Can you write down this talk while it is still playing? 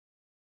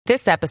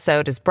This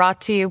episode is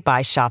brought to you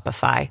by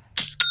Shopify.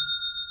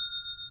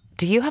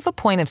 Do you have a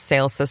point of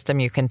sale system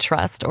you can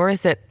trust, or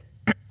is it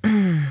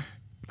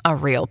a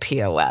real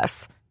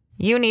POS?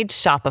 You need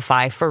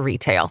Shopify for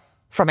retail.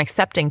 From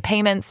accepting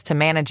payments to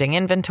managing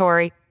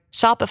inventory,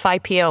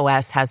 Shopify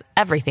POS has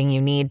everything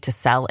you need to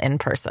sell in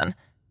person.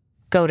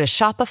 Go to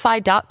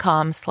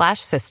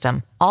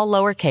shopify.com/system, all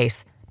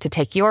lowercase, to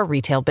take your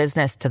retail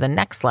business to the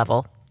next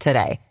level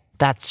today.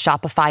 That's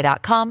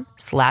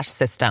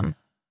shopify.com/system.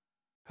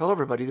 Hello,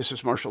 everybody. This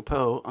is Marshall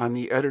Poe. I'm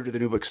the editor of the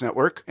New Books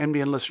Network.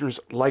 NBN listeners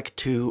like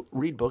to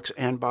read books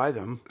and buy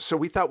them. So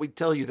we thought we'd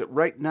tell you that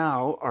right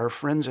now, our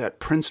friends at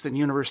Princeton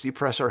University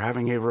Press are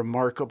having a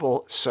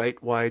remarkable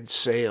site-wide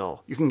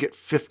sale. You can get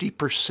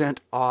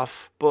 50%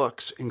 off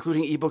books,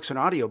 including ebooks and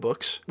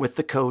audiobooks, with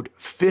the code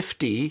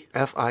 50,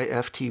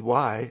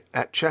 F-I-F-T-Y,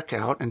 at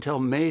checkout until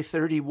May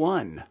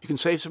 31. You can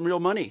save some real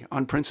money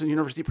on Princeton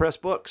University Press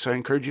books. I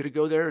encourage you to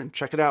go there and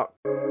check it out.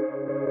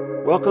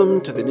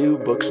 Welcome to the New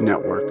Books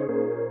Network.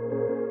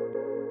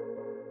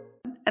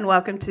 And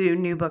welcome to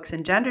New Books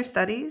in Gender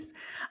Studies,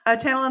 a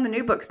channel on the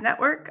New Books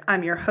Network.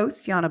 I'm your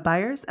host, Yana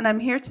Byers, and I'm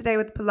here today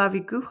with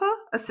Pallavi Guha,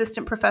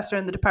 Assistant Professor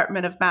in the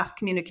Department of Mass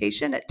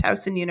Communication at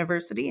Towson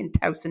University in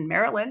Towson,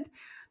 Maryland,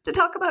 to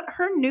talk about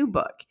her new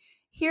book,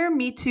 Hear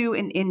Me Too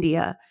in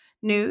India,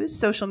 News,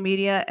 Social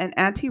Media, and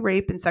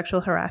Anti-Rape and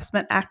Sexual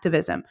Harassment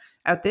Activism,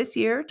 out this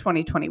year,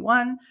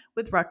 2021,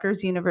 with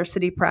Rutgers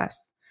University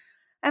Press.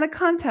 And a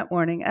content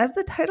warning. As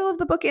the title of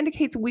the book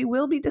indicates, we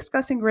will be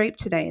discussing rape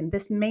today, and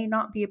this may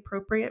not be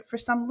appropriate for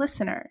some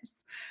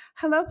listeners.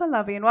 Hello,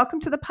 Pallavi, and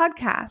welcome to the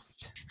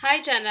podcast. Hi,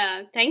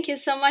 Jenna. Thank you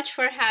so much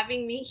for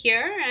having me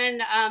here,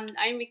 and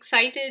I'm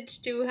excited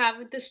to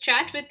have this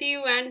chat with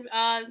you and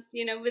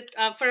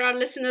for our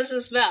listeners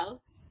as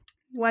well.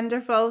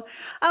 Wonderful.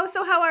 Oh,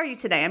 so how are you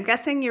today? I'm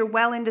guessing you're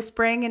well into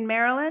spring in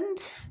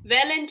Maryland?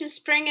 Well into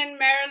spring in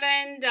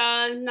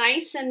Maryland,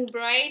 nice and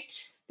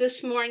bright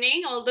this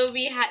morning, although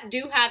we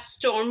do have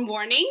storm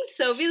warnings,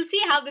 so we'll see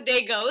how the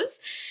day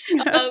goes.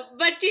 But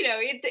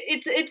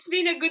it's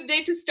been a good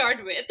day to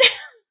start with.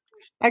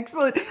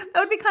 Excellent. That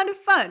would be kind of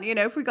fun,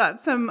 if we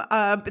got some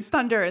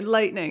thunder and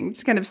lightning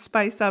to kind of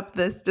spice up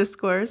this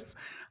discourse.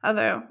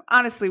 Although,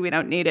 honestly, we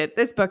don't need it.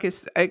 This book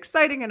is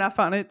exciting enough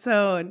on its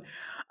own.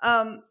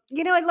 I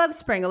love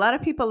spring. A lot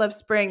of people love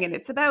spring, and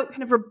it's about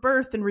kind of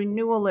rebirth and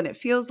renewal, and it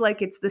feels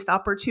like it's this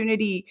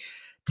opportunity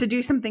to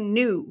do something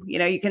new. You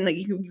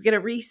get a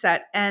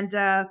reset, and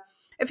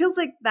it feels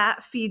like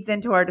that feeds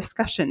into our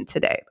discussion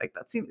today.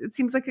 It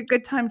seems like a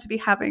good time to be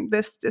having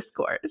this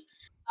discourse.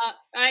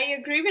 I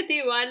agree with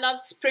you. I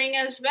love spring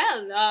as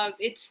well.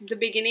 It's the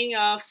beginning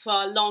of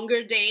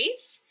longer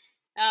days,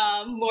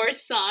 more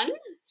sun,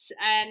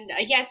 and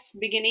yes,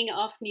 beginning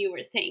of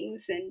newer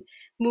things and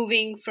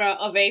moving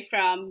away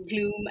from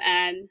gloom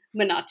and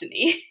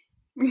monotony.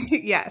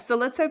 Yeah, so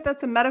let's hope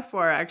that's a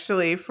metaphor,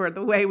 actually, for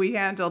the way we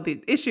handle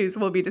the issues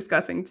we'll be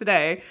discussing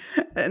today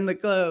in the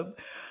Globe.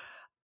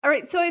 All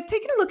right, so I've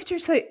taken a look at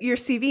your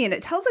CV, and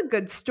it tells a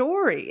good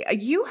story.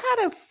 You had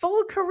a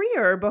full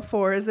career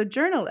before as a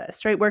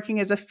journalist, right? Working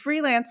as a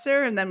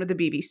freelancer and then with the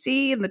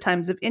BBC and the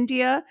Times of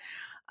India.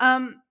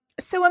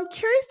 So I'm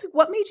curious,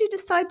 what made you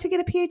decide to get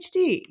a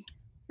PhD?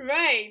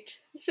 Right.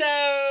 So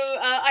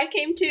I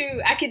came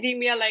to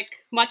academia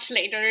much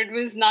later. It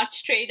was not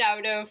straight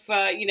out of,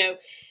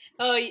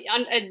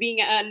 being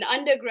an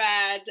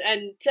undergrad.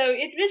 And so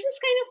it was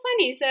kind of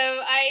funny. So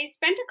I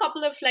spent a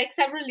couple of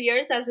several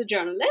years as a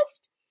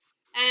journalist.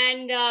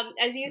 And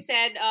as you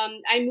said,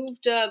 I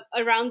moved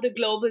around the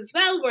globe as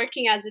well,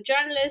 working as a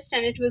journalist,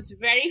 and it was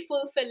very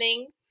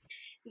fulfilling.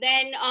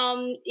 Then,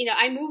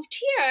 I moved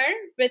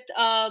here with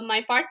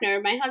my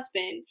partner, my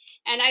husband,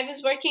 and I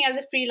was working as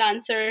a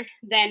freelancer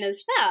then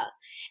as well.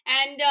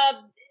 And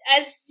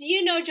as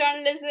you know,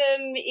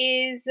 journalism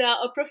is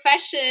a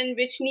profession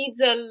which needs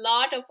a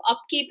lot of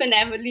upkeep and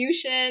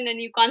evolution, and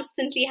you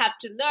constantly have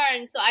to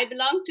learn. So I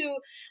belong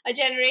to a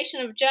generation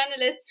of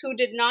journalists who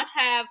did not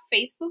have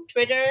Facebook,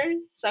 Twitter,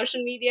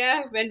 social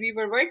media when we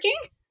were working.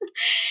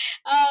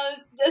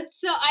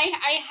 So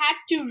I had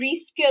to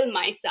reskill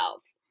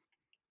myself.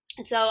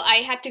 So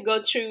I had to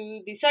go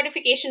through the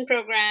certification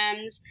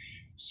programs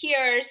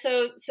here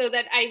so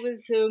that I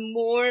was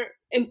more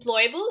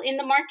employable in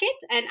the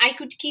market, and I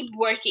could keep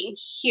working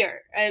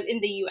here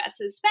in the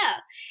US as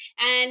well.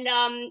 And,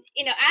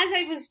 as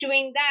I was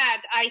doing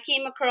that, I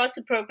came across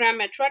a program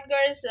at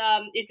Rutgers.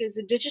 It was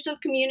a digital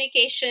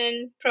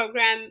communication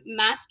program,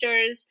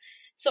 master's.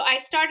 So I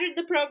started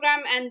the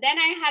program, and then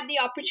I had the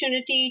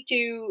opportunity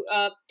to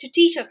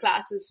teach a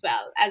class as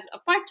well as a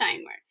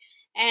part-timer.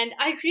 And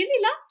I really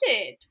loved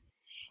it.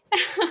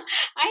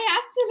 I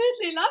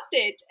absolutely loved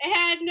it,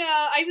 and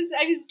I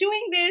was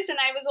doing this, and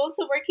I was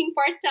also working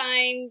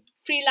part-time,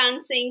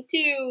 freelancing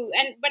too.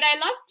 But I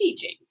love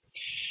teaching,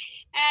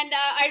 and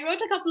I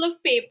wrote a couple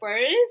of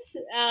papers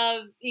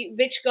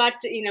which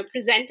got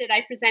presented.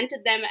 I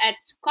presented them at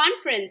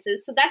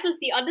conferences, so that was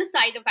the other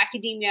side of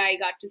academia I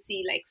got to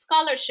see,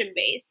 scholarship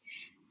based.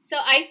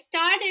 So I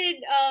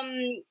started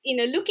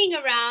looking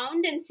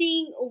around and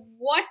seeing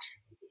what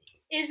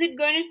is it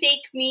going to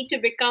take me to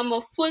become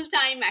a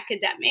full-time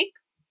academic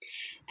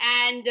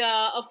and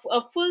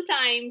a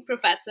full-time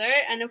professor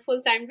and a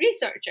full-time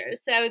researcher?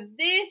 So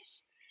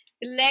this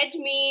led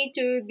me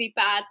to the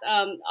path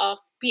of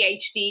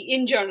PhD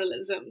in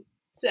journalism.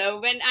 So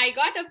when I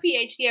got a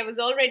PhD, I was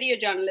already a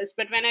journalist,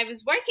 but when I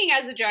was working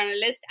as a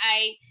journalist,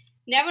 I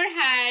never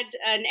had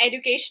an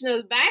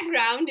educational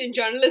background in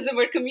journalism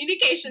or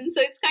communication.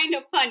 So it's kind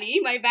of funny.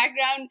 My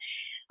background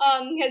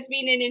has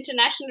been in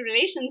international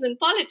relations and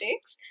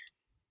politics.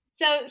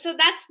 So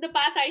that's the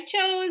path I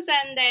chose.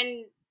 And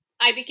then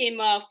I became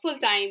a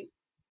full-time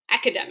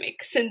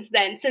academic since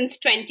then, since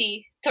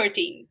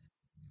 2013.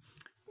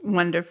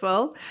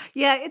 Wonderful.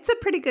 Yeah, it's a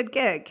pretty good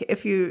gig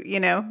if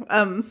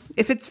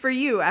if it's for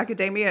you.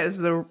 Academia is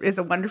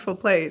a wonderful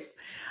place.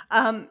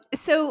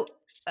 So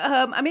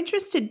I'm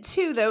interested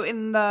too, though,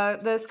 in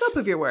the scope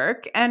of your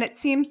work, and it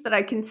seems that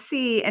I can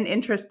see an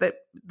interest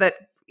that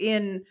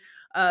in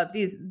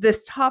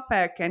this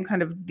topic and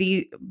kind of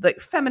the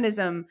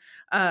feminism,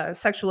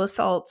 sexual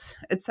assault,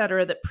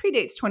 etc., that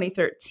predates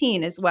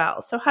 2013 as well.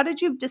 So how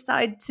did you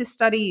decide to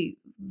study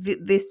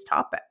this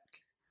topic?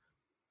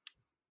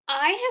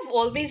 I have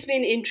always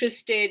been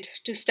interested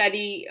to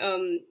study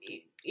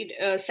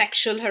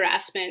sexual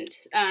harassment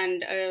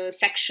and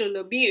sexual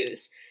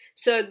abuse.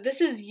 So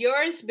this is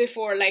years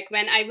before, like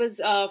when I was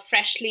a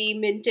freshly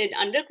minted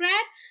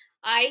undergrad,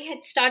 I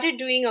had started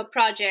doing a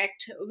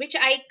project which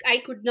I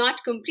could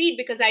not complete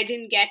because I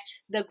didn't get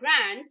the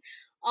grant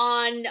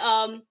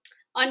on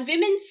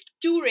women's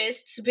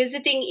tourists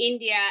visiting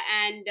India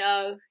and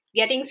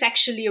getting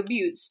sexually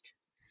abused.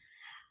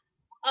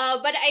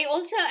 But I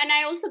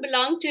also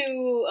belong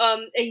to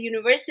a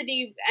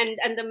university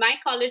and my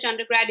college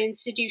undergrad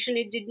institution.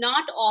 It did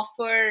not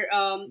offer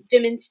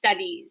women's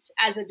studies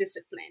as a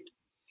discipline.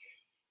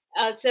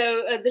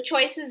 So the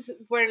choices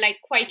were like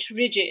quite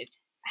rigid.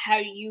 How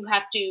you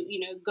have to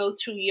go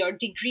through your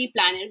degree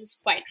plan, it was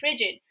quite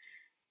rigid.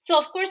 So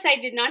of course I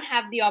did not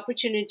have the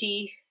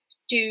opportunity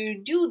to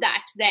do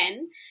that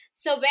then.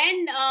 So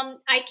when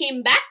I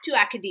came back to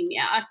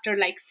academia after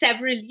like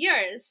several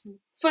years,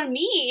 for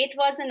me it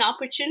was an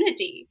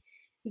opportunity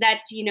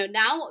that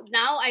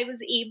now I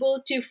was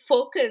able to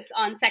focus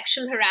on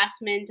sexual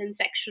harassment and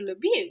sexual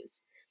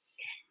abuse.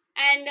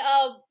 And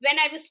when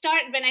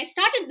I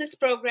started this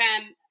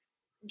program,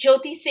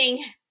 Jyoti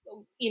Singh,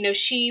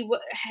 she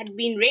had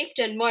been raped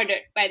and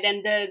murdered. By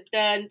then,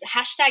 the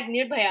hashtag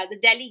Nirbhaya, the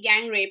Delhi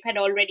gang rape, had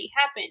already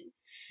happened.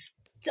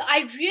 So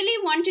I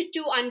really wanted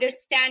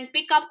to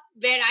pick up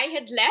where I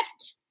had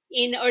left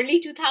in early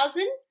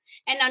 2000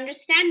 and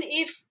understand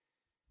if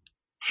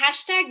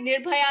hashtag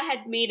Nirbhaya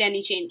had made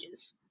any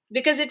changes.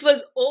 Because it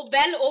was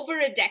well over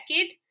a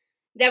decade.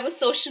 There was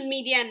social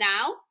media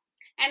now.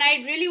 And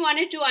I really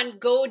wanted to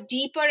go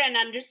deeper and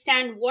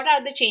understand what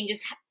are the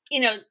changes.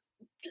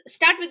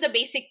 Start with the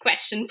basic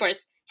question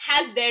first.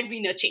 Has there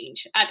been a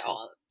change at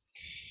all?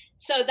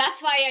 So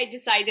that's why I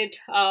decided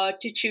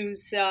to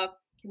choose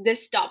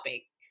this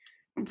topic.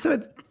 So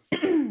it's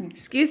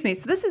excuse me.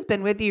 So this has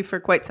been with you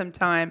for quite some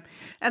time,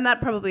 and that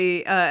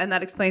probably and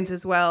that explains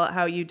as well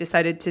how you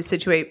decided to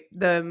situate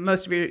the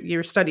most of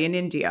your study in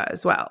India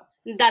as well.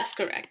 That's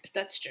correct.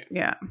 That's true.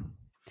 Yeah.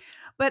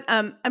 But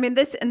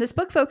this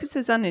book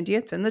focuses on India.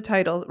 It's in the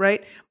title,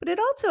 right? But it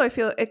also, I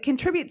feel, it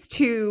contributes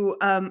to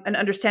an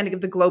understanding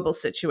of the global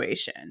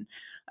situation,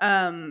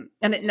 and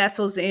it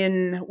nestles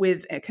in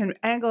with kind of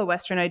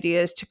Anglo-Western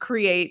ideas to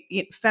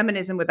create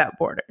feminism without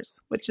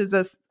borders, which is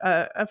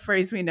a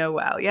phrase we know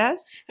well.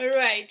 Yes,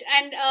 right.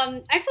 And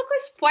I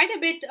focus quite a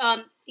bit.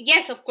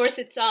 Yes, of course,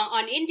 it's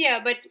on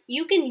India, but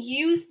you can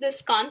use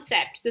this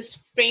concept,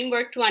 this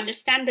framework, to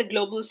understand the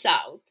global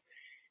South.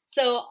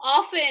 So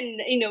often,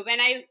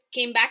 when I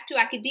came back to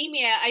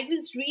academia, I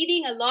was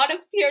reading a lot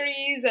of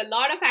theories, a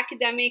lot of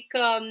academic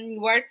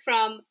work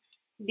from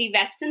the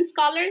Western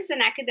scholars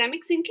and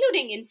academics,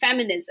 including in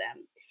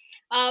feminism.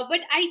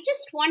 But I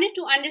just wanted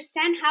to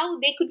understand how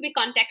they could be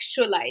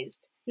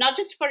contextualized, not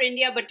just for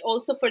India, but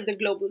also for the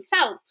global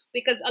South,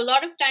 because a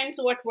lot of times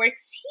what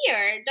works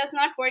here does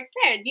not work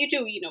there due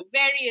to,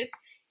 various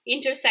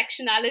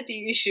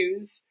intersectionality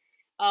issues.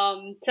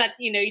 So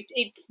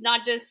it's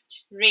not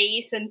just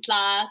race and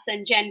class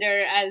and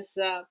gender as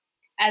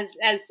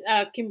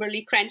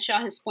Kimberly Crenshaw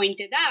has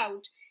pointed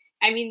out.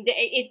 I mean,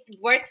 it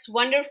works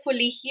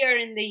wonderfully here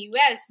in the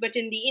US, but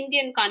in the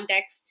Indian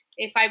context,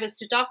 if I was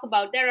to talk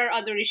about, there are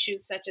other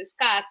issues such as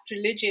caste,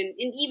 religion,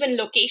 and even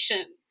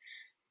location.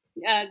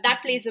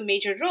 That plays a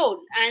major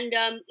role.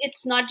 And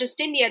it's not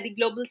just India, the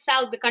global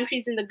South, the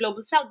countries in the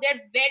global South,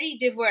 they're very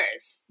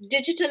diverse.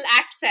 Digital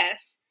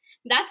access,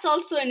 that's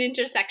also an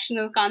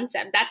intersectional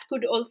concept. That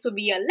could also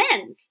be a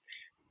lens.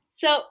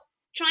 So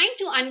trying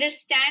to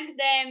understand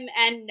them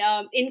and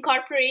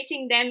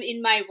incorporating them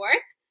in my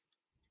work,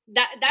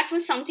 that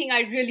was something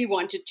I really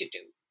wanted to do.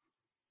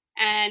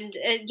 And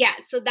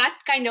so that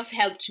kind of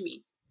helped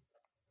me.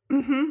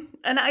 Mm-hmm.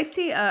 And I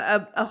see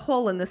a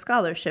hole in the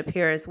scholarship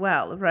here as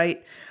well,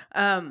 right?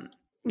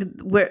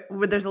 where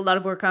there's a lot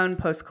of work on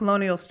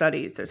post-colonial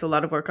studies, there's a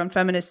lot of work on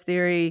feminist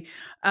theory,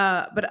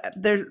 but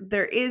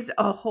there is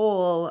a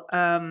whole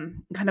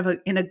kind of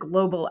in a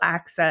global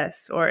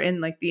access, or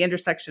in like the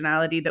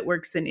intersectionality that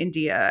works in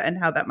India and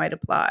how that might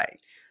apply.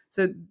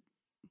 So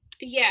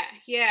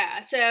yeah.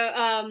 So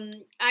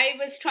I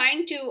was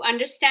trying to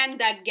understand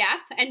that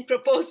gap and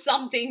propose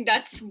something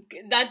that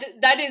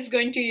is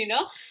going to,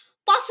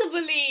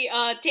 possibly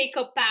take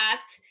a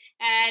path,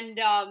 and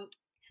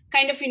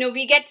kind of,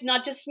 we get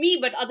not just me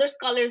but other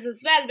scholars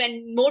as well.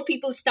 When more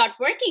people start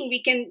working,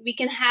 we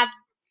can have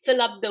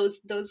fill up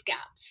those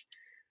gaps.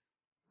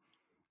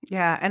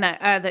 yeah, and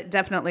that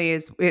definitely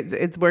is,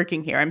 it's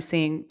working here. I'm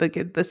seeing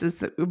this is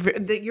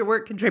that your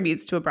work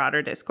contributes to a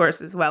broader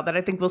discourse as well that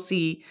I think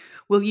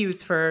we'll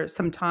use for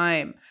some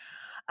time.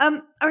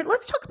 All right,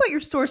 let's talk about your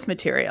source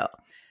material.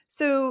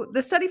 So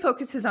the study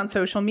focuses on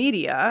social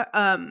media,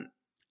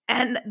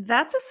 and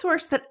that's a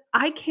source that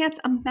I can't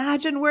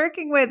imagine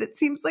working with. It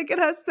seems like it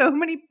has so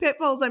many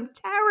pitfalls. I'm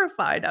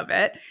terrified of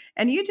it.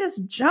 And you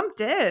just jumped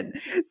in.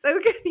 So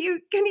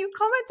can you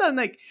comment on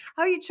like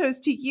how you chose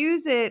to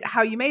use it,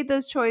 how you made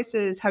those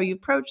choices, how you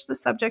approached the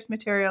subject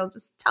material?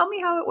 Just tell me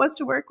how it was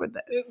to work with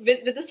this.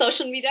 With the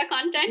social media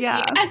content?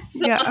 Yeah. Yes.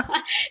 Yeah.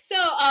 So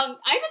I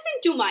was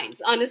in two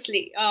minds,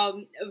 honestly,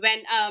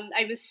 when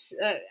I was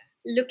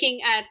looking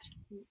at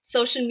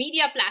social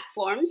media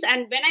platforms.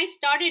 And when I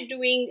started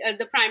doing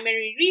the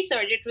primary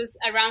research, it was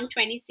around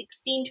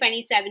 2016,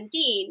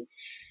 2017.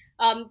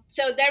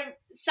 So there,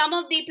 some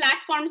of the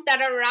platforms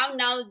that are around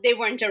now, they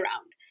weren't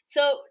around.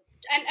 So,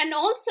 and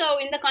also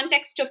in the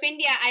context of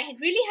India, I had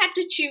really had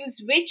to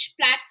choose which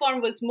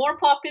platform was more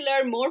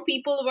popular, more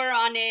people were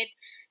on it.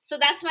 So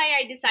that's why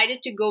I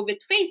decided to go with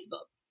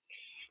Facebook.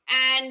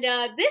 And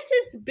this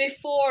is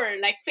before,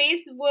 like,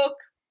 Facebook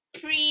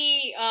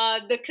pre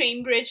the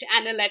Cambridge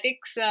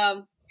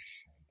Analytics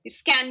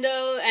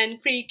scandal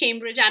and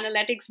pre-Cambridge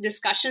Analytics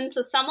discussion.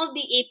 So some of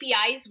the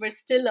APIs were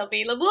still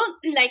available,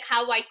 like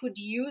how I could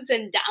use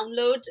and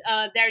download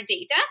their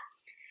data.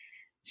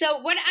 So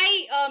what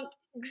I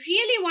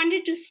really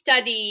wanted to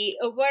study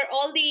were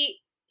all the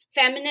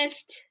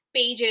feminist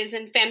pages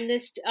and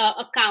feminist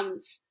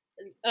accounts,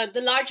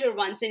 the larger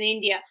ones in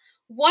India.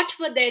 What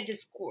were their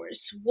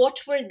discourse?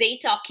 What were they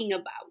talking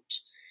about?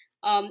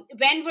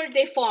 When were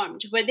they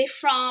formed? Were they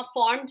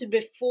formed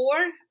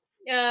before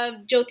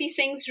Jyoti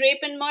Singh's rape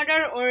and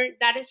murder, or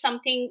that is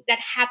something that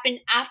happened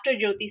after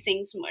Jyoti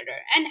Singh's murder?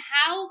 And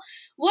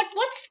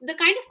what's the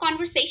kind of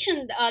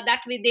conversation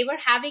that they were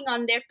having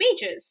on their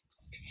pages?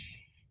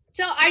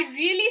 So I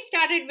really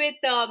started with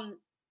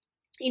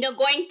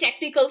going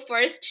technical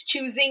first,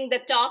 choosing the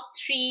top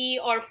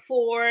 3 or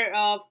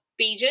 4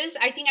 pages.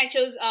 I think I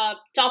chose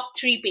top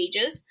 3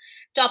 pages,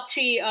 top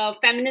 3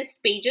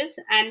 feminist pages,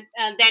 and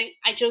then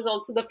I chose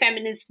also the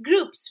feminist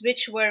groups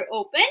which were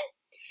open.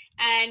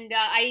 And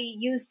I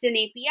used an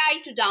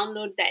API to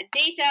download that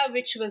data,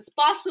 which was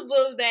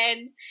possible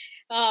then,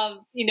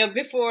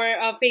 before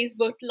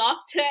Facebook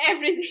locked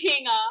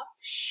everything up.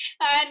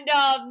 And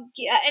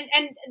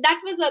that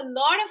was a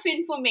lot of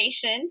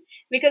information,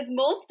 because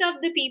most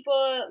of the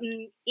people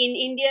in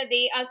India,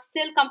 they are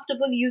still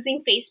comfortable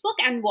using Facebook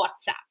and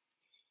WhatsApp.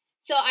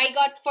 So I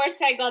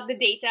got the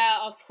data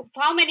of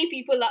how many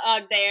people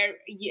are there,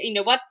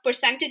 what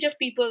percentage of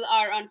people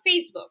are on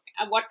Facebook,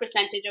 and what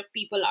percentage of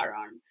people are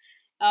on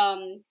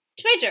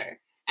Twitter.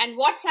 And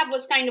WhatsApp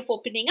was kind of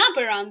opening up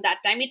around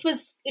that time. It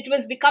was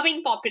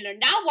becoming popular.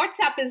 Now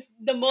WhatsApp is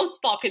the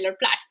most popular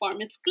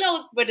platform. It's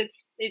closed, but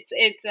it's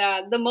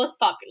the most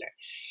popular.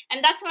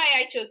 And that's why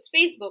I chose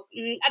Facebook.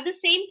 At the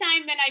same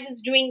time, when I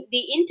was doing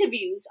the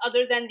interviews,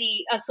 other than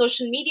the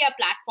social media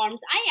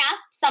platforms, I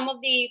asked some of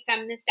the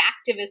feminist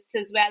activists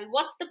as well,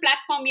 what's the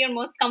platform you're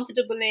most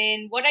comfortable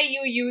in? What are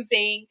you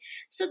using?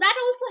 So that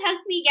also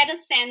helped me get a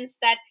sense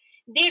that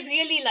they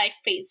really like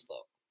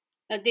Facebook.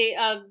 They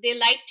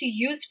like to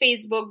use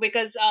Facebook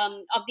because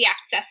of the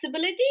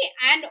accessibility,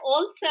 and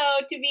also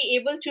to be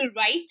able to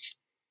write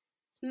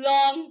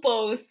long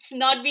posts,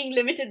 not being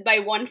limited by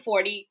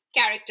 140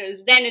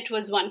 characters. Then it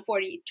was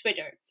 140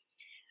 Twitter.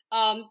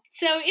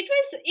 So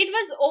it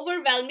was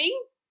overwhelming,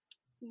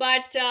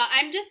 but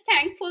I'm just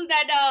thankful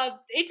that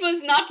it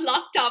was not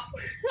locked up,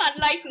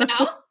 unlike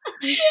now.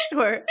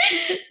 Sure.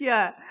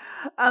 Yeah.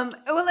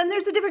 Well, and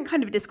there's a different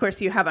kind of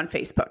discourse you have on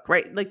Facebook,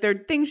 right? Like there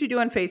are things you do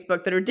on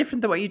Facebook that are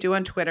different than what you do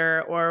on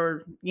Twitter,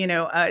 or,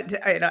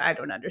 I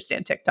don't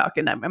understand TikTok,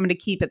 and I'm going to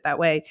keep it that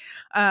way,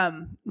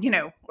 or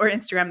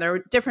Instagram. There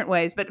are different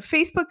ways, but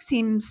Facebook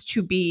seems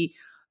to be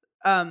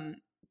the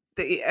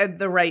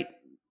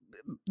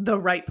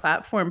right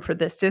platform for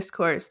this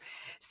discourse.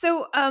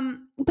 So,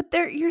 but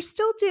you're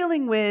still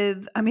dealing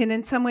with,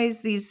 in some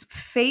ways, these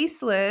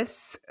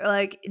faceless,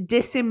 like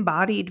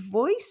disembodied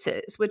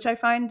voices, which I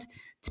find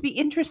to be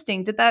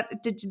interesting. Did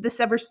this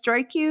ever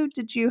strike you?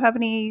 Did you have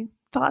any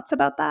thoughts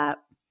about that?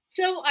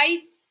 So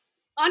I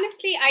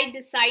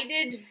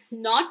decided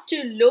not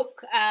to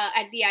look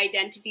at the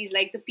identities,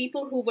 like the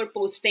people who were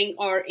posting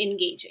or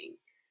engaging.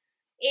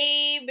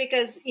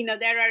 Because,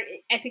 there are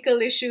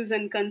ethical issues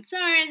and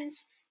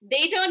concerns.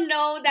 they don't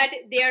know that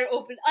they are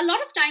open. A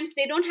lot of times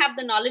they don't have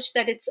the knowledge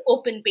that it's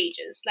open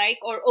pages, like,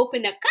 or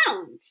open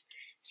accounts.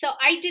 So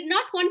I did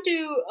not want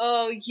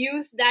to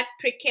use that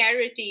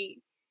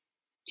precarity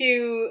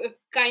to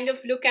kind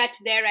of look at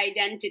their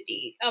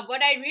identity.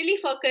 What I really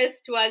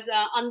focused was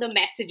on the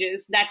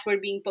messages that were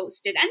being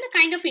posted and the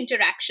kind of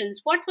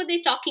interactions. What were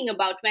they talking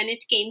about when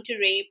it came to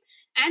rape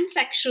and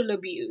sexual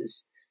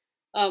abuse?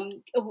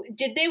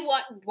 Did they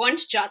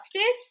want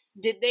justice?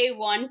 Did they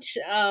want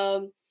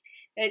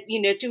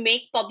to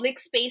make public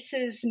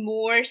spaces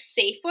more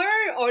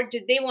safer, or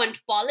did they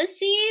want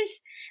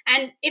policies?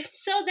 And if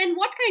so, then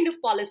what kind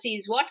of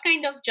policies? What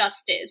kind of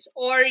justice?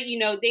 Or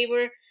they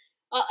were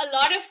a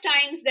lot of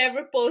times there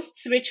were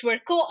posts which were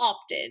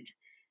co-opted,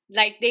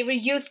 like they were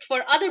used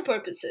for other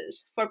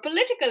purposes, for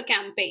political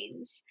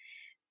campaigns.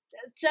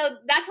 So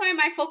that's why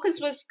my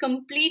focus was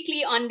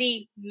completely on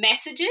the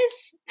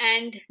messages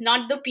and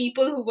not the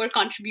people who were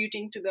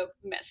contributing to the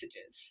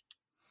messages.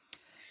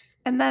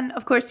 And then,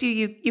 of course,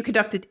 you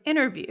conducted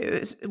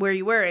interviews where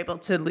you were able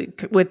to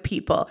look with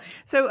people.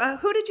 So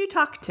who did you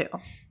talk to?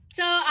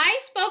 So I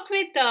spoke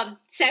with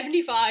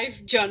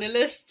 75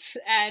 journalists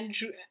and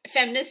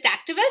feminist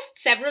activists.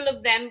 Several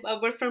of them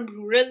were from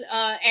rural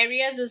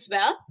areas as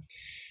well.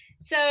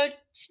 So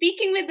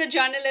speaking with the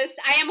journalists,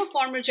 I am a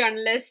former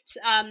journalist.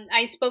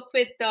 I spoke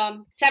with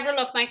several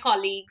of my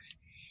colleagues,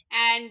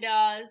 and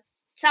I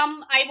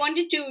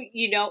wanted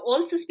to,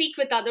 also speak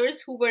with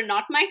others who were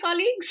not my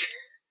colleagues.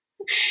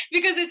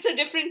 Because it's a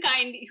different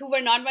kind, who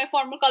were not my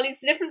former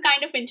colleagues, different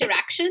kind of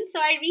interaction. So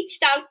I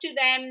reached out to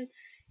them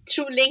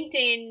through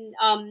LinkedIn.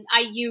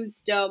 I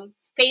used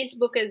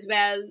Facebook as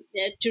well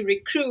to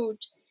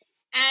recruit.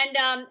 And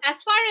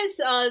as far as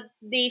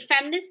the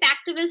feminist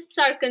activists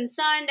are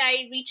concerned,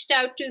 I reached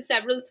out to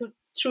several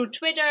through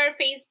Twitter,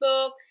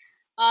 Facebook.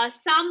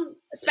 Some,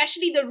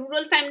 especially the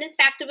rural feminist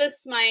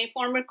activists, my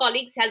former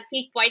colleagues helped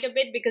me quite a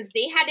bit because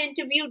they had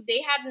interviewed,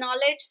 they had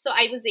knowledge. So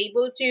I was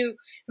able to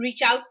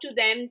reach out to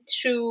them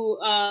through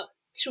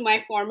my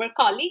former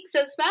colleagues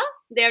as well.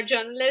 They're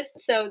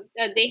journalists, so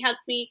they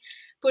helped me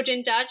put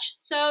in touch.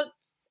 So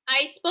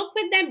I spoke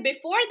with them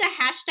before the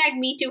hashtag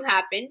 #MeToo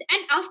happened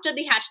and after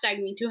the hashtag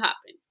 #MeToo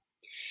happened.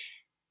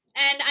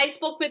 And I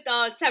spoke with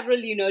several,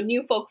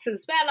 new folks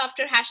as well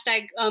after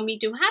hashtag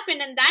 #MeToo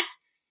happened. And that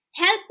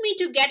helped me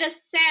to get a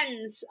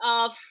sense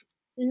of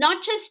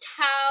not just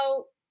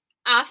how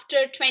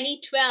after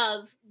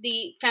 2012,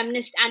 the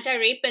feminist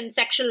anti-rape and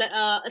sexual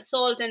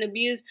assault and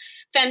abuse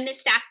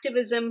feminist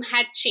activism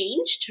had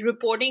changed,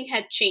 reporting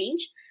had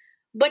changed,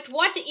 but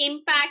what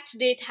impact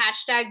did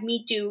hashtag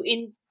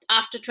 #MeToo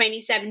after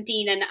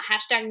 2017 and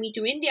hashtag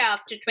 #MeToo India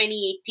after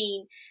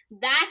 2018,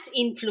 that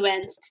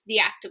influenced the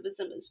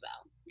activism as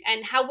well?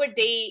 And how were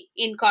they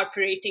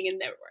incorporating in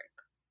their work?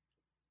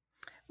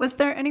 Was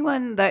there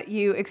anyone that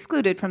you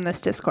excluded from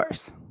this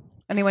discourse?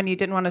 Anyone you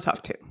didn't want to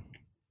talk to?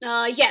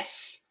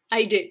 Yes,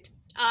 I did.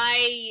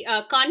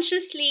 I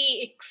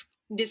consciously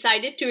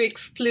decided to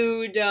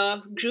exclude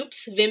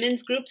groups,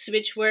 women's groups,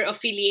 which were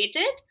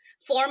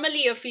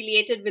formally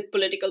affiliated with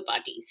political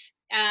parties.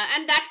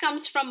 And that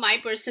comes from my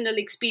personal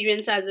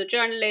experience as a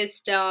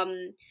journalist.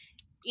 I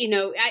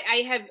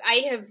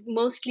have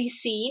mostly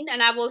seen,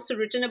 and I've also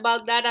written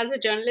about that as a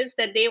journalist,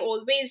 that they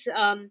always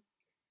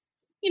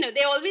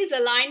they always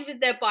align with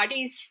their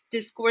party's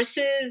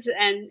discourses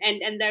and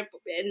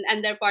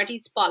their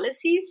party's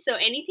policies. So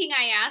anything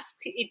I ask,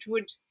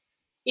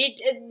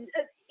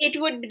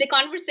 the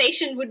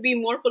conversation would be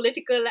more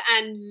political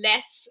and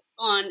less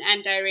on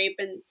anti-rape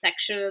and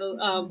sexual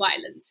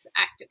violence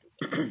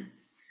activism.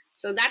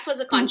 So that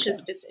was a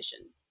conscious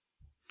decision.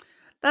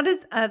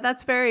 That's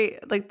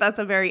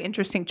a very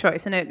interesting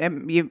choice,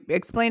 and you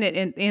explain it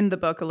in the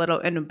book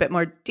in a bit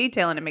more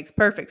detail, and it makes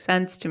perfect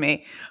sense to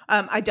me.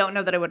 I don't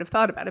know that I would have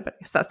thought about it, but I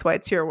guess that's why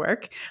it's your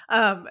work.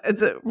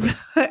 It's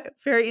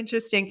very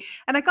interesting,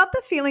 and I got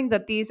the feeling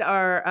that these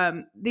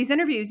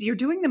interviews, you're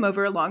doing them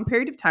over a long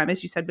period of time,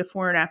 as you said,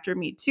 before and after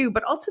Me Too,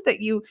 but also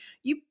that you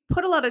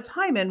put a lot of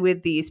time in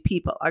with these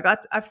people.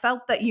 I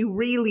felt that you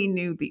really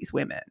knew these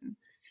women.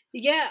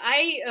 Yeah,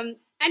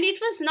 and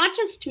it was not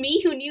just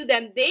me who knew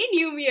them, they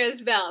knew me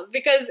as well.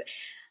 Because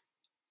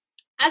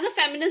as a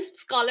feminist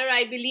scholar,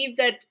 I believe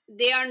that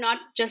they are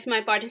not just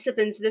my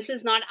participants. This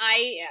is not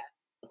I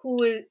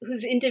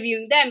who's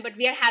interviewing them, but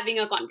we are having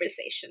a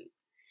conversation.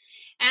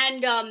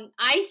 And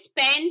I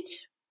spent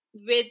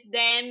with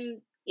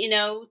them,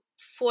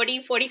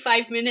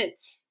 40-45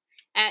 minutes.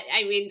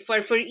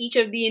 For each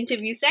of the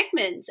interview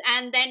segments.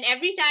 And then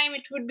every time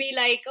it would be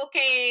like,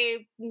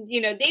 okay,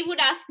 they would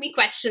ask me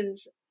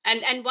questions.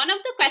 And one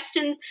of the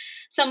questions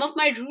some of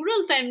my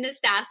rural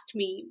feminists asked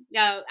me,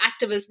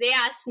 activists, they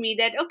asked me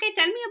that, okay,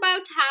 tell me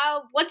about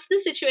what's the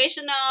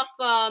situation of,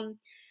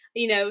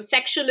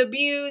 sexual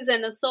abuse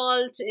and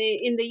assault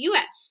in the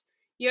US?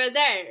 You're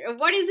there.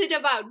 What is it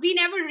about? We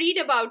never read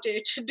about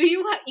it. Do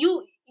you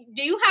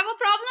have a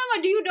problem,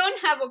 or do you not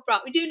have a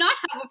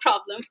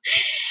problem?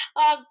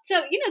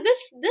 So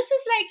this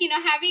is like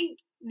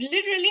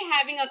literally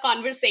having a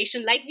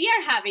conversation like we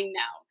are having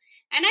now,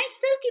 and I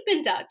still keep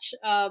in touch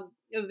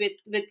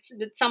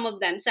with some of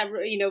them.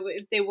 Several,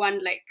 if they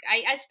won, like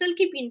I still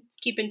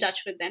keep in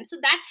touch with them. So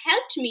that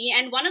helped me.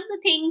 And one of the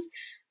things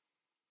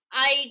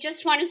I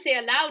just want to say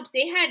aloud,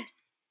 they had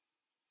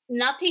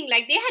nothing,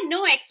 like they had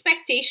no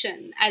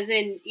expectation, as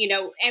in,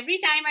 every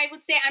time I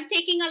would say, I'm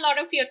taking a lot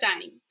of your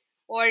time,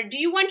 or do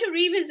you want to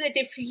revisit?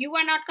 If you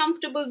are not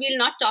comfortable, we'll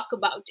not talk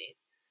about it.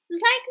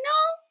 It's like, no,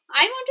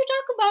 I want to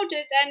talk about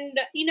it. And,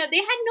 they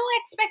had no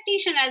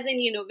expectation, as in,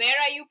 where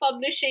are you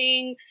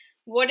publishing?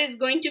 What is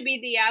going to be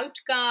the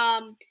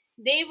outcome?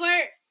 They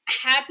were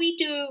happy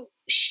to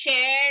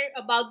share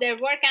about their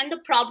work and the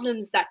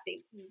problems that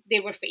they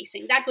were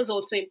facing. That was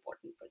also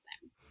important for them.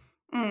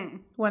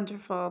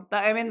 Wonderful.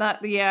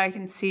 I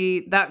can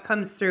see that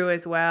comes through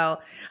as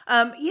well.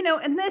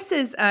 And this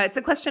is, it's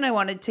a question I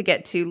wanted to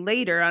get to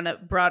later on a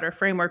broader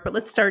framework, but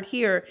let's start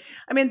here.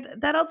 I mean,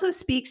 that also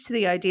speaks to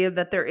the idea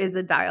that there is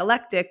a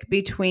dialectic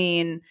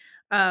between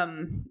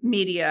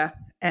media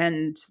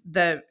and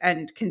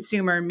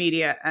consumer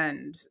media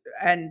and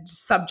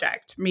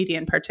subject, media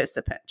and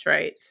participant,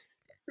 right?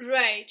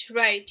 Right.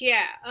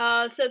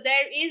 Yeah. So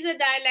there is a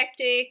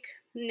dialectic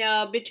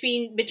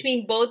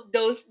between both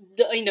those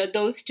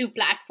two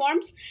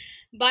platforms.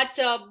 But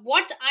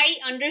what I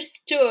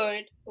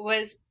understood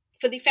was,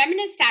 for the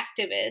feminist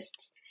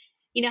activists,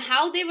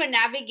 how they were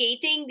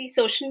navigating the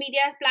social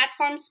media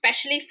platforms,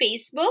 especially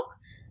Facebook,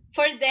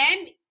 for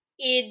them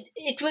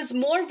it was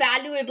more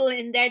valuable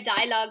in their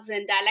dialogues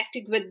and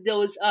dialectic with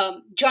those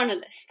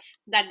journalists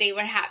that they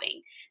were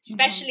having,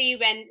 especially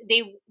when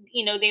they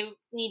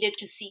needed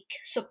to seek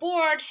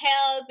support,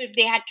 help, if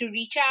they had to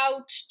reach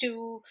out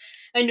to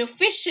an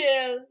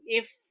official,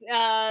 if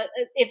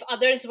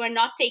others were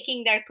not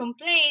taking their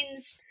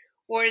complaints,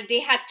 or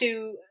they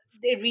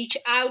reach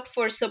out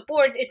for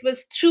support. It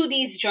was through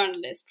these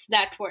journalists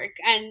that worked,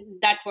 and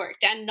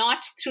not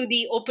through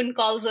the open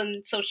calls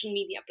on social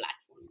media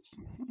platforms.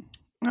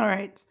 All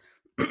right.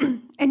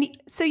 And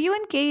so you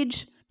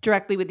engage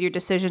directly with your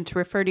decision to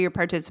refer to your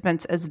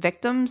participants as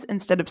victims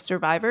instead of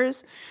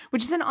survivors,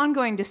 which is an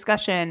ongoing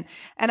discussion.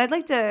 And I'd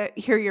like to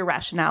hear your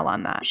rationale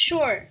on that.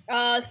 Sure.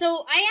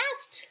 So I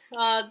asked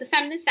the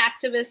feminist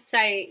activists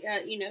I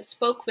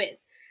spoke with,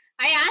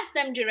 I asked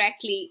them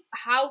directly,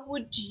 how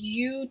would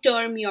you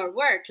term your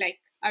work? Like,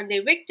 are they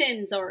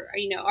victims, or,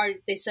 are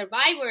they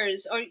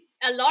survivors? Or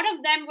a lot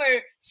of them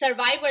were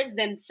survivors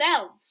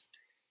themselves.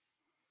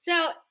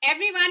 So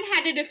everyone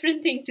had a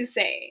different thing to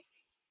say.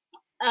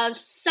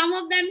 Some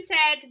of them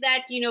said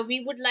that,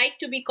 we would like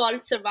to be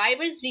called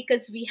survivors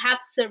because we have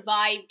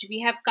survived, we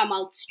have come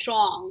out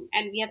strong,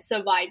 and we have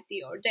survived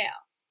the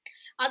ordeal.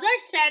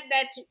 Others said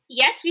that,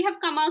 yes, we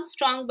have come out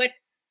strong, but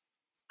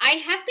I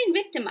have been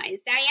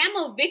victimized. I am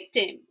a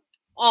victim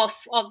of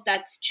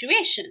that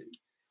situation,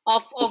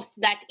 of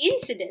that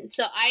incident.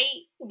 So I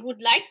would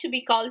like to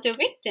be called a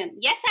victim.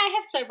 Yes, I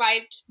have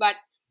survived, but,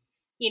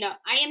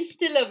 I am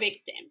still a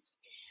victim.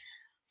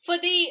 For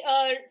the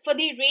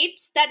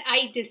rapes that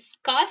I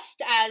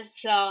discussed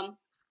as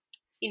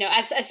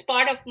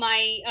part of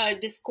my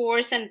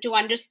discourse, and to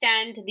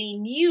understand the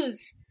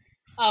news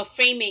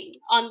framing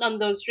on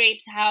those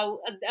rapes, how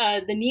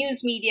the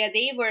news media,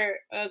 they were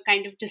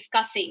kind of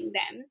discussing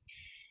them.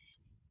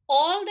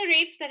 All the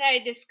rapes that I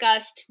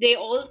discussed, they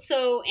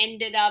also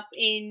ended up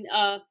in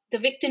the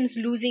victims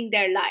losing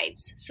their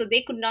lives, so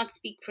they could not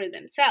speak for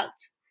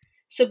themselves.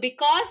 So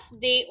because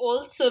they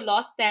also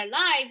lost their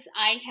lives,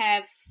 I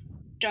have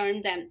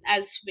termed them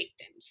as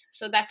victims.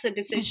 So that's a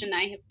decision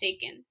I have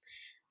taken.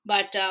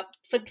 But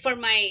for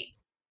my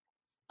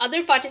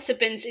other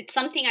participants, it's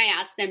something I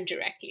asked them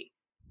directly.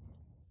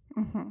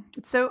 Mm-hmm.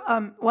 So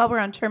while we're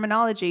on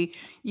terminology,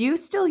 you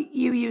use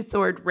the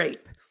word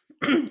rape,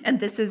 and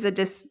this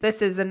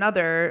is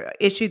another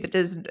issue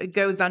that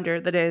goes under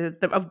that is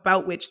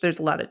about which there's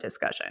a lot of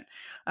discussion.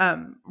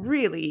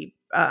 Really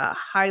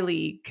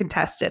highly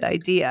contested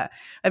idea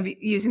of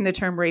using the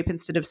term rape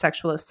instead of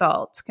sexual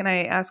assault. Can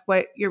I ask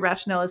what your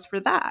rationale is for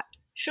that?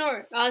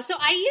 Sure. So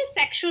I use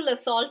sexual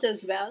assault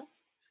as well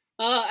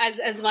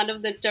as one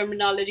of the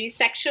terminologies: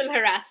 sexual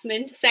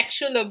harassment,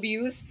 sexual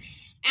abuse,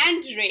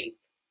 and rape.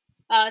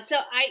 So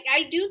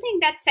I do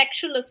think that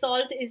sexual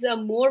assault is a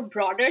more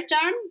broader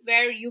term,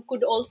 where you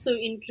could also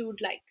include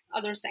like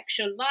other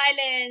sexual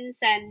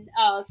violence and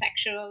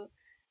sexual.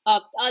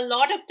 A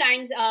lot of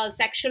times,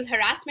 sexual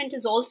harassment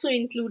is also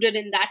included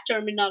in that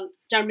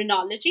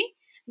terminology.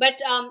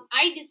 But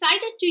I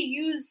decided to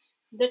use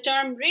the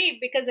term rape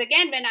because,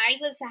 again, when I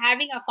was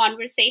having a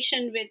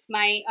conversation with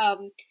my,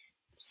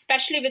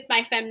 especially with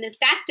my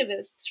feminist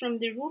activists from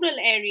the rural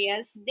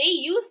areas, they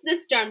use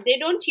this term. They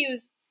don't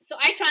use. So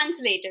I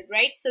translated,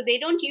 right? So they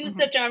don't use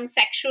the term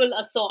sexual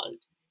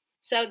assault.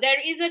 So there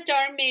is a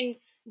term in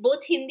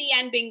both Hindi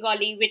and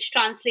Bengali which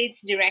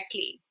translates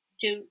directly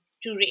to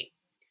rape.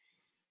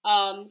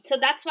 So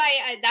that's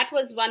why that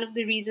was one of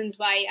the reasons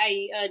why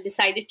I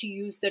decided to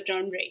use the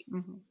term rape.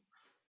 Mm-hmm.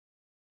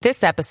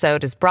 This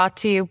episode is brought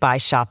to you by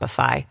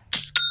Shopify.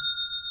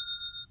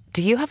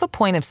 Do you have a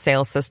point of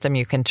sale system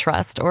you can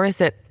trust, or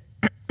is it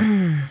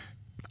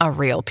a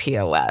real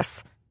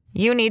POS?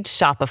 You need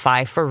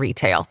Shopify for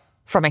retail.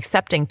 From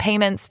accepting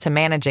payments to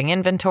managing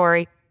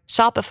inventory,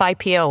 Shopify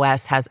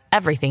POS has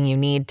everything you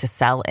need to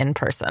sell in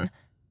person.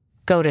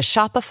 Go to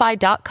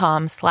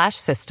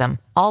shopify.com/system,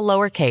 all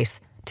lowercase,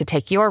 to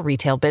take your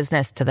retail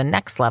business to the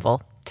next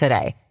level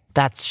today.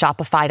 That's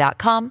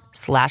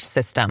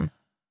shopify.com/system.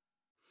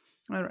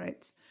 All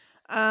right.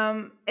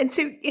 And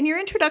so in your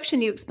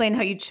introduction, you explained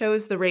how you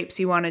chose the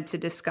rapes you wanted to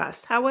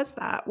discuss. How was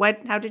that?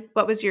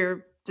 What was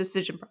your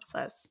decision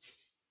process?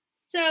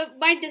 So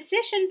my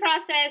decision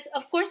process,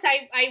 of course,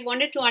 I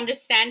wanted to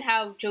understand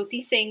how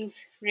Jyoti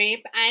Singh's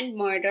rape and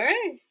murder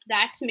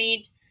that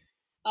made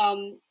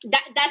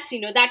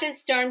that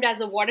is termed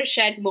as a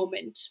watershed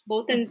moment,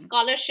 both in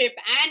scholarship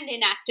and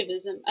in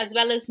activism, as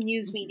well as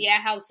news media,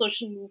 how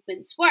social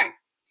movements work.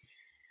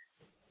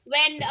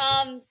 When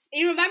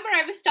you remember,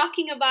 I was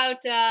talking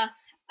about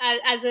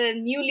as a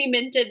newly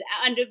minted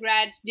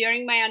undergrad,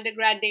 during my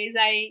undergrad days,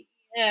 I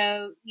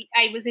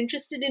was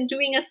interested in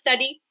doing a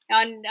study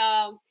on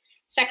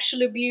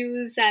sexual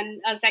abuse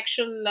and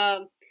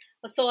sexual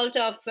assault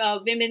of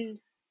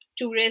women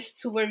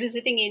tourists who were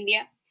visiting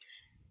India.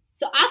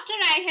 So after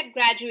I had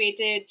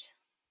graduated,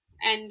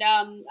 and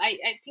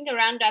I think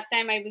around that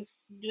time I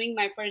was doing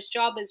my first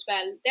job as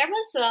well, there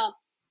was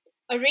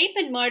a rape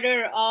and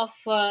murder of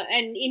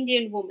an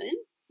Indian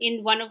woman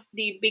in one of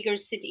the bigger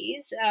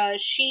cities.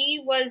 She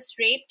was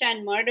raped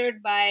and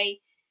murdered by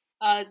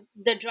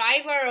the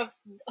driver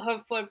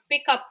of her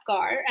pickup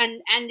car,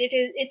 and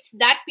it's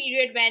that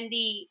period when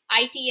the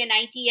IT and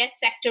ITS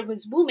sector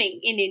was booming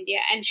in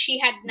India, and she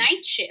had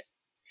night shift.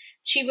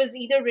 She was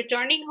either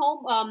returning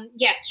home.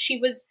 Yes, she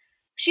was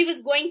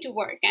going to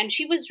work, and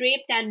she was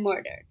raped and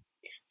murdered.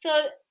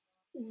 So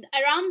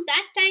around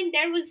that time,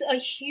 there was a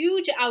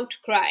huge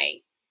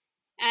outcry,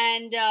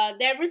 and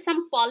there were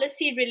some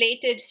policy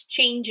related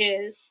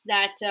changes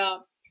that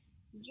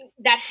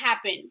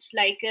happened.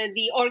 Like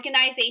the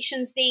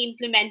organizations, they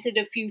implemented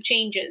a few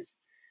changes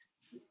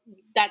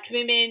that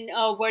women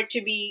were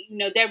to be,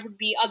 there would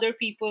be other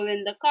people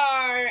in the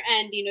car,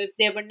 and if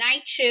there were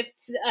night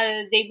shifts,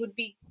 they would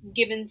be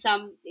given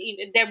some,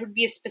 there would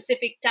be a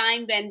specific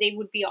time when they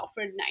would be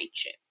offered night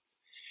shifts.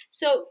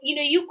 So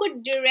you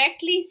could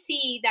directly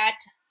see that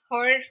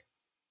her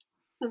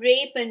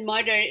rape and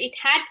murder, it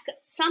had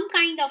some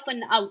kind of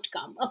an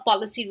outcome, a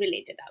policy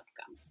related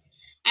outcome.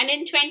 And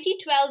in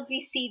 2012 we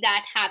see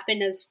that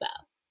happen as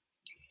well.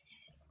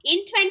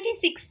 In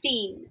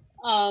 2016,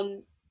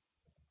 a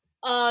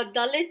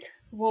Dalit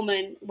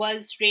woman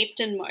was raped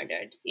and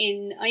murdered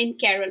in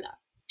Kerala.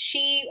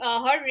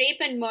 Her rape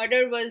and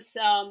murder was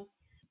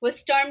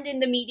termed in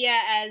the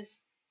media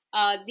as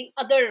the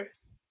other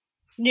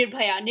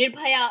Nirbhaya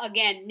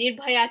again,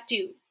 Nirbhaya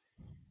 2.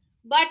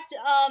 But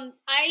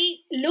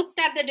I looked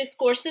at the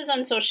discourses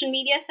on social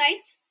media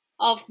sites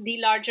of the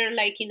larger,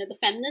 the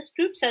feminist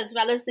groups as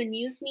well as the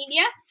news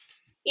media.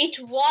 It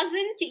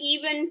wasn't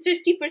even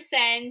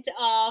 50%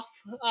 of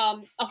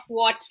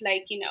what,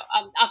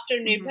 after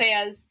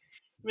Nirbhaya's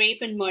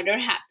rape and murder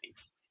happened.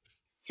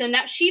 So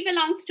now she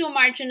belongs to a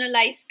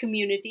marginalized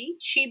community.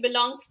 She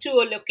belongs to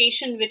a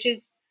location which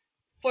is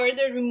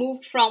further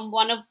removed from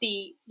one of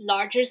the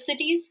larger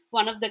cities,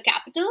 one of the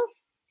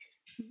capitals.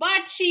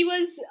 But she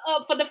was,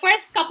 for the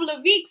first couple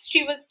of weeks,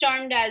 she was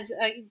termed as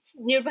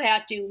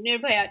Nirbhaya 2.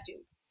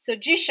 So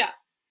Jisha,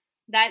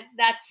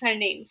 that's her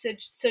name. So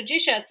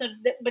Jisha.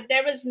 But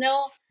there was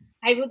no,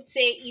 I would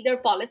say, either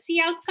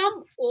policy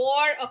outcome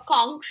or a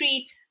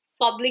concrete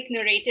public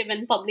narrative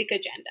and public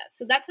agenda.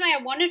 So that's why I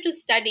wanted to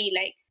study,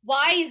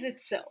 why is it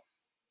so?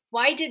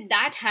 Why did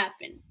that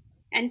happen?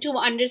 And to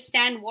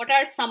understand what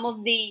are some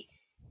of the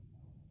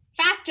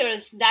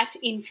factors that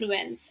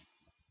influence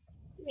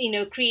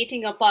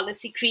creating a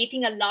policy,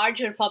 creating a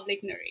larger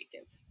public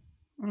narrative.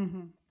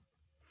 Mm-hmm.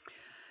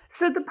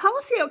 So the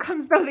policy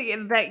outcomes, though,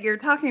 that you're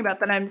talking about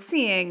that I'm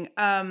seeing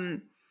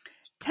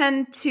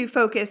tend to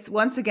focus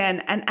once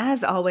again, and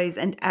as always,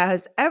 and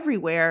as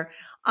everywhere,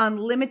 on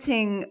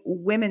limiting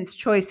women's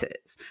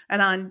choices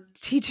and on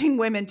teaching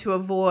women to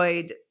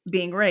avoid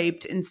being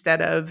raped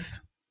instead of,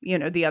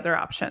 the other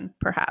option,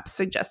 perhaps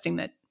suggesting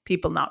that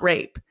people not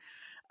rape.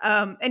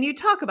 And you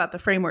talk about the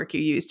framework you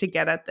use to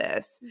get at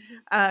this.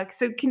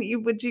 So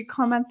would you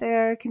comment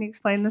there? Can you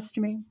explain this to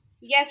me?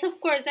 Yes, of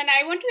course. And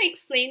I want to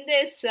explain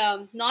this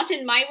not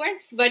in my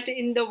words, but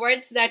in the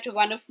words that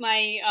one of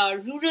my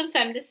rural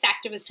feminist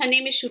activists, her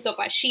name is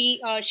Shutopa, she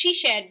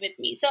shared with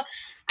me. So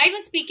I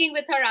was speaking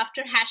with her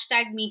after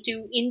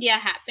 #MeTooIndia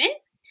happened.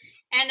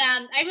 And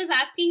I was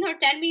asking her,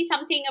 tell me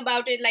something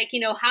about it,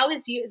 how are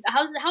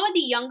the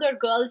younger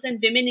girls and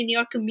women in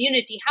your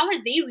community, how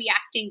are they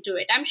reacting to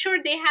it? I'm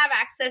sure they have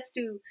access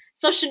to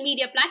social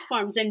media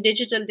platforms and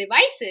digital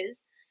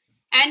devices.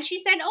 And she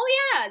said, oh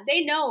yeah,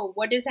 they know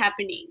what is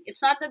happening.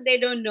 It's not that they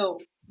don't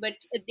know,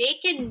 but they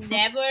can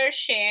never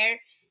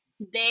share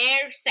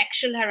their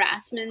sexual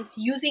harassments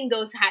using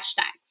those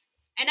hashtags.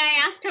 And I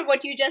asked her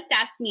what you just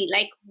asked me,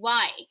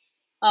 why?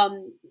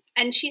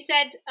 And she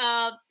said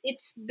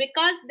it's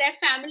because their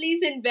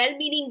families in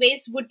well-meaning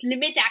ways would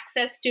limit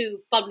access to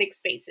public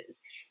spaces.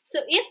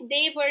 So if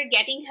they were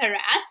getting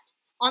harassed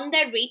on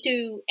their way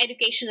to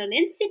educational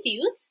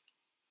institutes,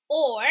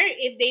 or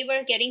if they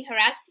were getting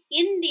harassed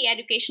in the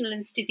educational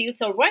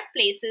institutes or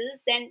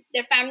workplaces, then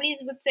their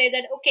families would say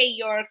that, okay,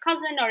 your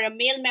cousin or a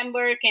male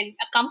member can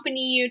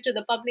accompany you to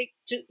the public,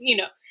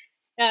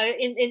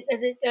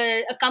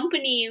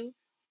 accompany you,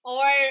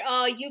 or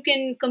you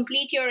can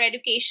complete your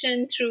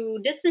education through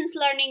distance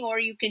learning, or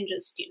you can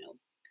just,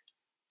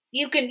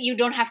 you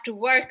don't have to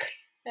work.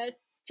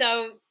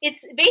 So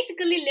it's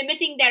basically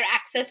limiting their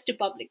access to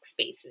public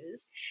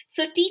spaces.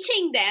 So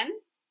teaching them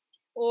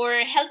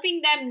or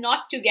helping them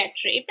not to get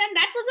raped. And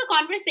that was a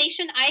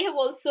conversation I have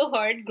also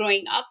heard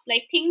growing up,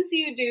 like things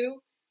you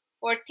do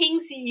or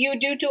things you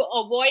do to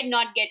avoid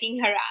not getting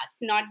harassed,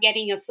 not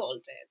getting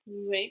assaulted,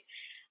 right?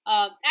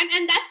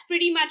 And that's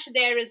pretty much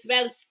there as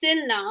well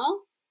still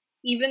now,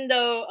 even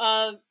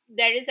though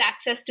there is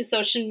access to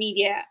social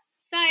media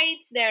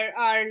sites, there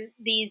are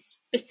these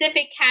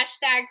specific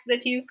hashtags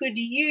that you could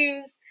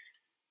use.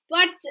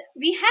 But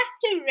we have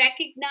to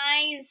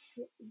recognize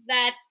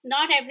that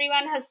not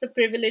everyone has the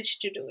privilege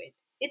to do it.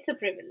 It's a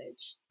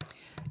privilege.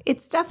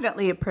 It's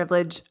definitely a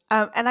privilege.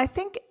 And I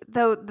think,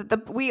 though,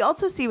 we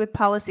also see with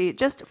policy, it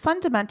just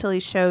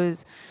fundamentally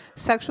shows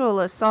sexual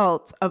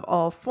assault of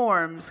all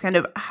forms, kind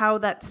of how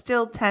that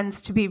still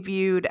tends to be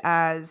viewed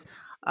as,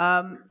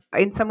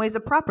 in some ways,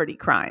 a property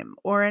crime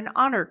or an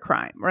honor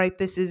crime, right?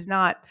 This is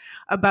not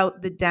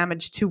about the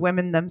damage to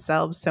women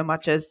themselves so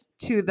much as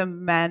to the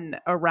men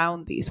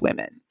around these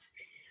women.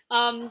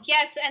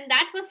 Yes, and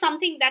that was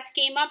something that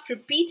came up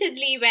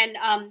repeatedly when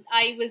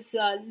I was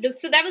so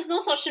there was no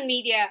social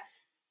media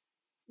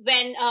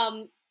when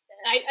I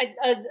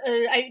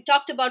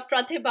talked about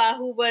Pratibha,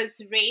 who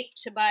was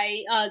raped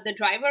by the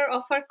driver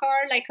of her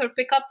car, like her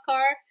pickup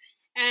car,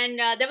 and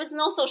there was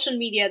no social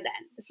media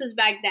then. This is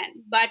back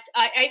then, but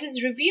I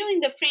was reviewing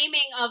the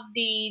framing of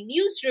the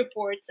news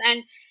reports,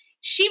 and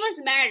she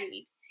was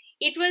married.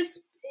 It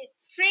was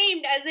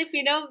framed as if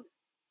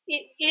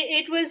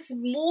it was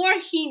more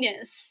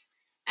heinous,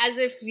 as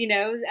if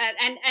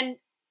and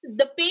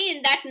the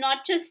pain that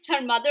not just her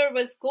mother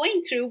was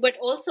going through, but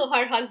also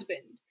her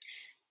husband.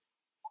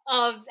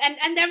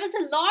 And there was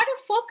a lot of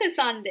focus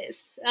on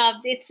this.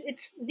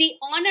 It's the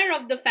honor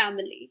of the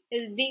family,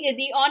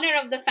 the honor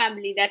of the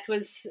family that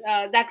was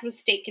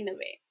taken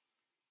away.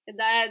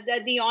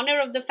 The honor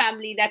of the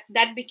family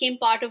that became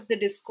part of the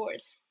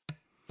discourse.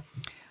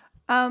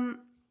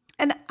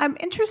 And I'm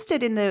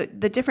interested in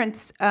the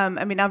difference.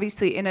 I mean,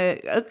 obviously, in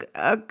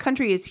a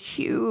country as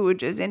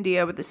huge as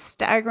India with a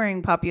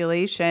staggering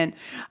population,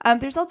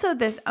 there's also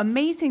this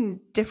amazing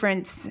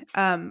difference,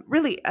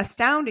 really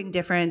astounding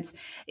difference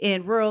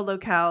in rural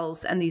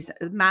locales and these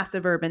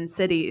massive urban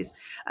cities.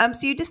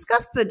 So you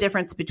discussed the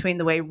difference between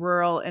the way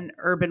rural and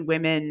urban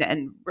women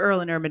and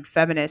rural and urban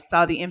feminists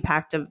saw the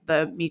impact of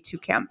the Me Too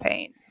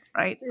campaign,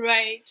 right?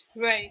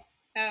 Right.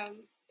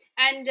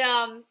 And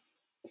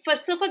for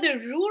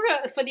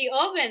the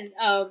urban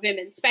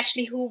women,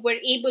 especially, who were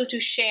able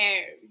to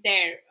share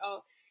their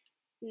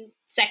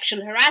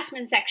sexual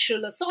harassment,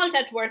 sexual assault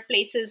at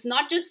workplaces,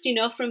 not just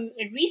from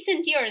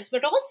recent years,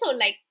 but also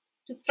like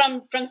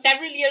from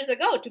several years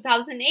ago,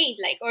 2008,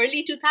 like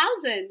early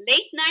 2000,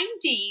 late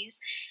 90s.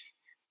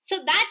 So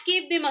that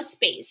gave them a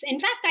space.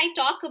 In fact, I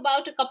talk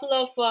about a couple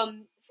of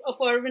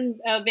urban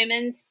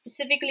women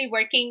specifically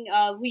working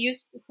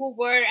who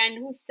were and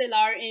who still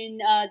are in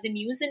the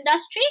news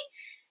industry,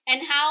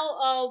 and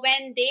how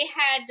when they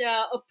had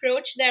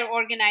approached their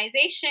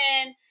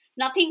organization,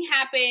 nothing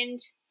happened.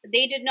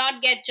 They did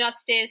not get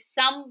justice.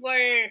 Some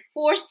were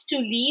forced to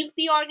leave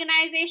the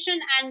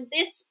organization, and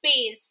this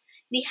space,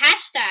 the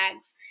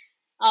hashtags,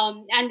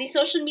 and the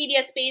social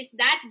media space,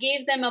 that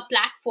gave them a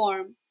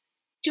platform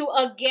to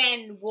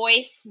again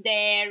voice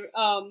their,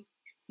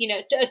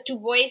 to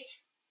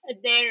voice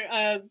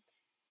their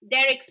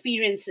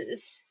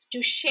experiences,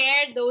 to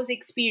share those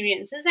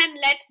experiences and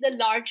let the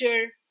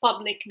larger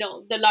public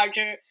know, the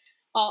larger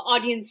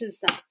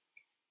audiences know.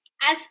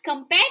 As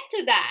compared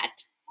to that,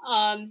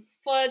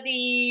 for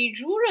the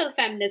rural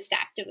feminist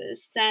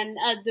activists and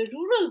the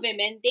rural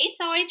women, they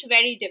saw it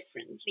very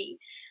differently.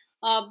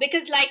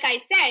 Because like I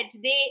said,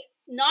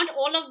 not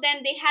all of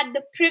them, they had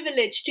the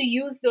privilege to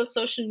use those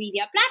social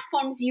media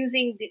platforms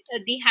using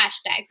the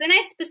hashtags. And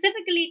I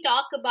specifically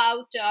talk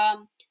about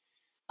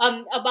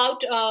a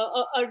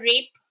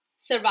rape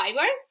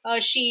survivor.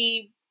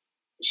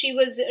 She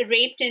was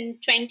raped in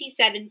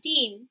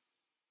 2017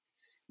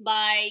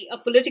 by a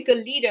political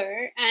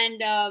leader, and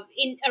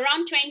in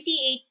around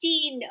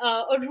 2018,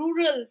 a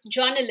rural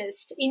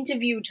journalist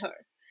interviewed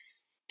her,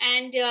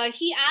 and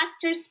he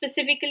asked her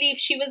specifically if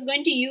she was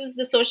going to use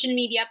the social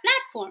media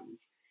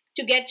platforms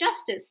to get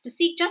justice, to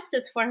seek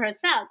justice for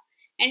herself.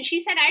 And she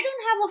said, I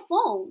don't have a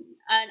phone,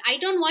 and I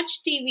don't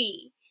watch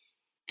TV.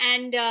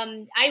 And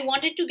I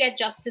wanted to get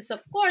justice,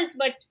 of course,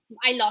 but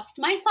I lost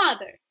my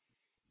father.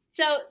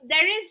 So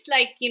there is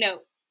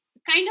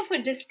kind of a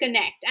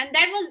disconnect. And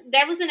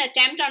there was an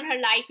attempt on her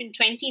life in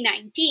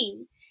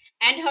 2019.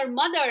 and her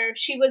mother,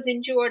 she was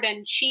injured,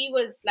 and she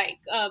was like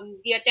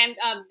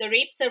the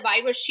rape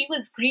survivor, she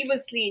was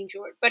grievously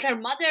injured, but her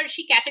mother,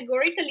 she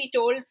categorically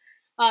told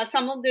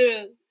some of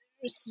the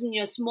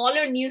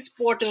smaller news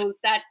portals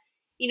that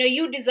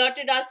you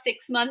deserted us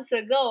 6 months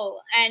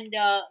ago, and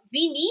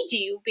we need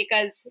you,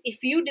 because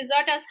if you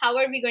desert us, how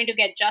are we going to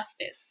get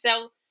justice?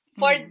 So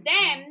for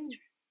them,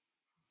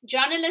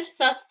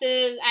 journalists are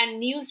still, and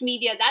news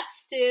media, that's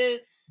still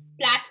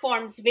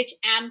platforms which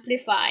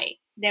amplify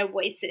their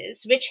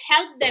voices, which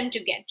help them to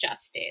get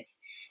justice.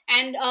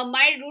 And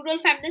my rural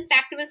feminist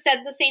activist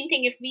said the same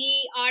thing. If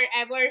we are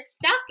ever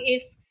stuck,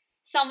 if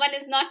someone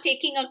is not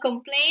taking a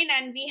complaint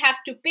and we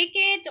have to pick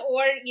it,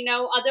 or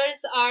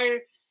others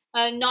are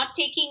not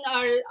taking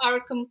our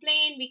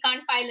complaint, we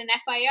can't file an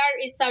FIR,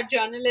 it's our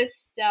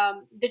journalists,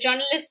 the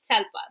journalists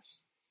help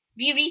us.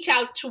 We reach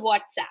out through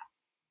WhatsApp.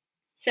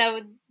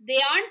 So they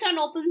aren't on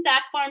open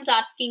platforms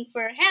asking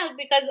for help,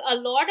 because a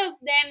lot of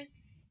them,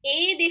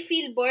 A, they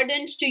feel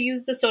burdened to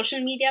use the social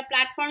media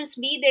platforms,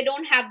 B, they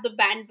don't have the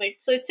bandwidth.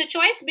 So it's a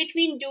choice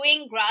between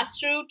doing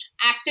grassroots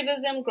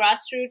activism,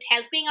 grassroots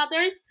helping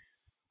others,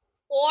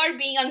 or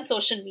being on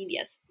social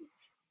media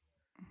sites.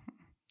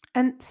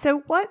 And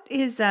so what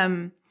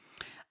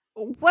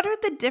are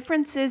the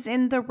differences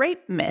in the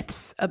rape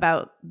myths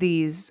about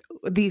these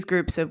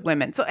groups of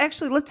women? So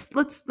actually,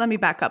 let me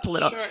back up a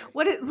little. Sure.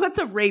 What's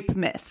a rape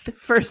myth,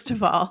 first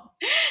of all?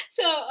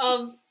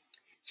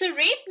 So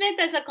rape myth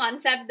is a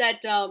concept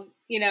that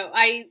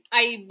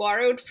I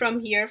borrowed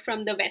from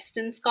the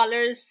Western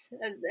scholars.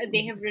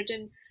 They have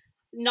written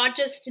not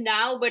just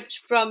now, but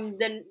from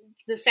the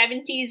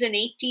 70s and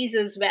 80s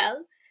as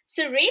well.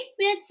 So rape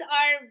myths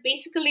are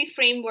basically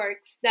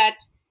frameworks that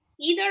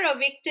either a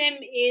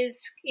victim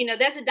is,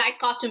 there's a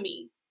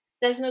dichotomy.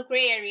 There's no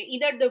gray area.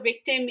 Either the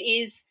victim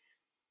is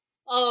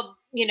a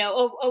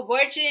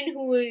virgin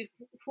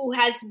who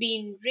has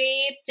been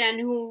raped and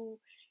who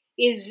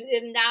is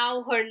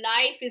now her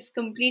life is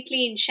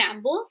completely in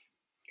shambles,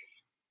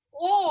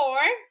 or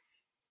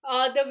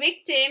the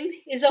victim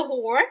is a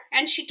whore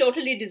and she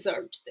totally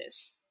deserved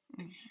this.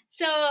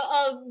 So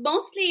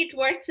mostly it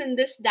works in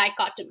this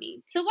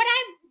dichotomy. So what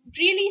I've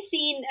really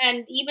seen,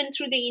 and even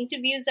through the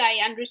interviews, I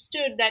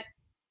understood that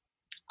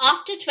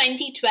after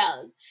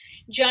 2012,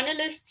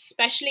 journalists,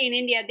 especially in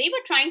India, they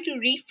were trying to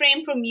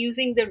reframe from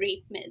using the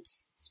rape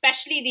myths,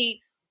 especially the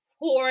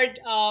horde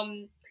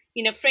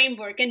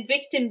framework and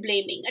victim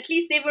blaming. At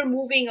least they were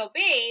moving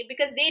away,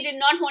 because they did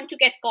not want to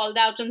get called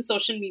out on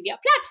social media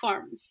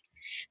platforms.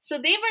 So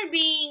they were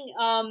being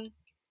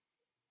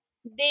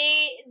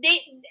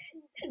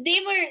they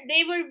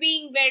were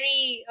being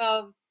very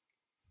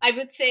I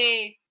would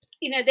say,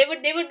 they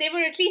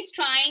were at least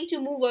trying to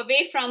move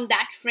away from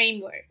that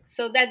framework,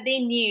 so that they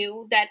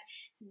knew that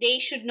they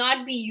should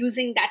not be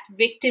using that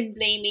victim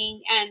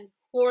blaming and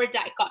whore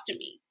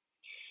dichotomy.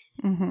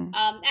 Mm-hmm.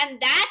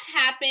 And that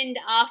happened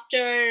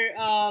after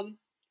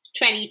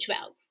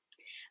 2012.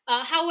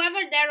 However,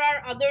 there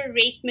are other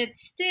rape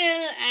myths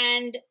still,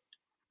 and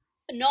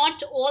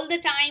not all the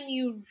time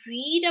you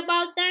read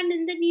about them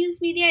in the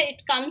news media.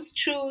 It comes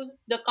through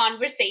the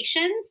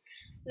conversations,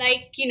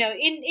 like,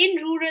 in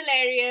rural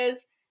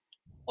areas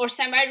or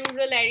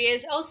semi-rural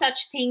areas,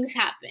 such things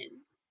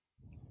happen.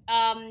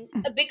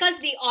 Because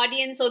the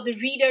audience or the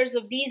readers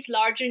of these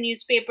larger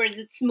newspapers,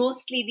 it's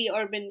mostly the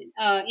urban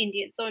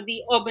Indians or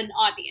the urban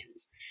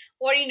audience,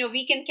 or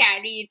we can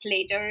carry it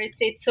later.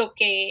 It's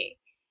okay.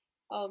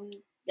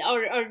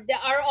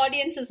 Our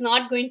audience is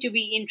not going to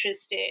be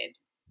interested.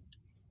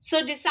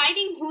 So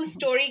deciding whose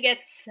story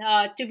gets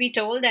to be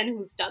told and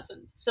whose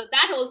doesn't. So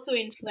that also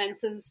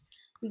influences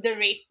the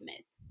rape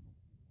myth.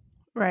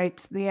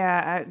 Right.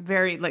 Yeah.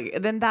 Very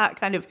then that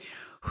kind of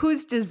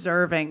who's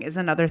deserving is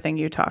another thing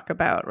you talk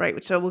about, right?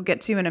 Which we'll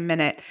get to in a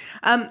minute.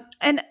 And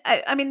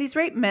I mean, these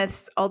rape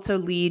myths also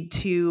lead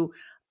to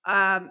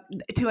an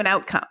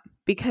outcome,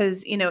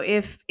 because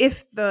if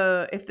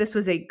this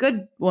was a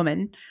good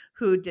woman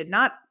who did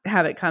not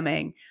have it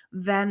coming,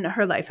 then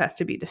her life has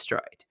to be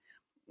destroyed,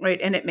 right?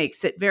 And it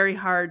makes it very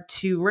hard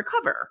to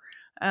recover.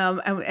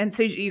 And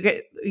so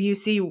you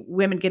see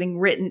women getting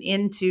written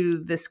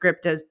into the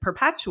script as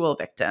perpetual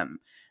victim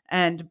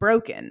and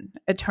broken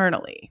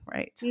eternally,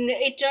 right?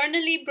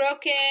 Eternally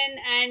broken,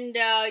 and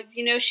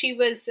she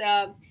was,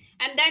 and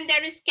then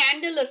there is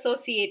scandal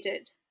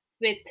associated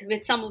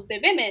with some of the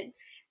women.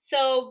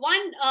 So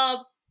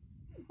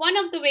one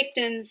of the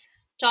victims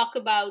talk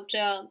about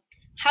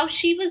how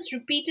she was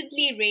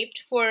repeatedly raped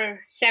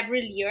for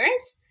several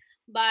years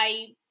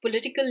by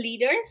political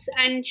leaders,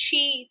 and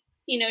she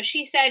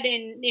said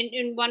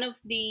in one of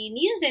the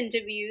news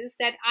interviews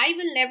that I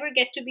will never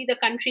get to be the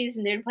country's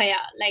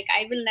Nirbhaya. Like,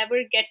 I will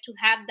never get to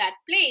have that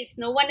place.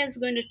 No one is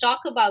going to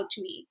talk about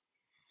me,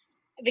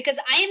 because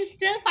I am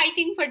still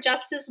fighting for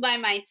justice by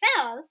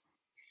myself,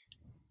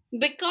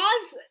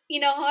 because,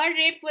 her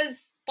rape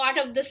was part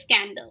of the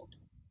scandal.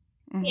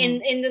 Mm-hmm.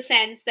 in the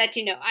sense that,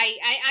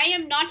 I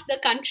am not the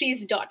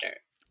country's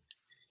daughter.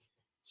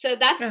 So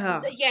that's,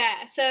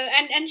 yeah. So,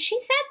 and she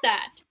said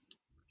that.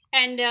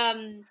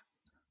 And,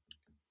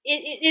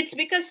 it's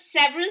because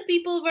several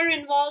people were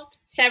involved,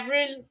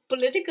 several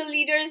political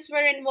leaders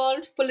were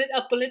involved,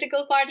 a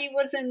political party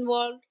was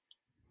involved.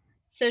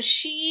 So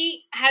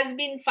she has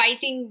been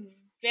fighting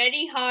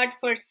very hard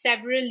for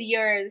several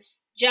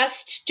years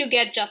just to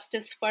get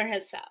justice for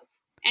herself.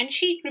 And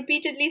she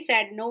repeatedly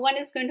said, no one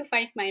is going to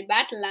fight my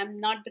battle. I'm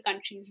not the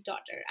country's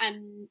daughter.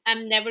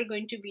 I'm never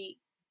going to be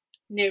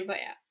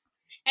Nirbhaya.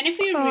 And if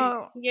you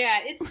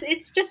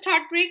it's just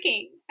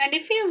heartbreaking. And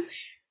if you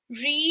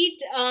read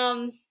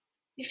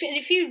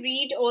if you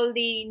read all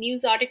the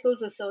news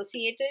articles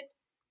associated,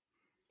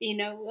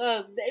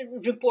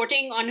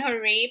 reporting on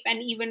her rape,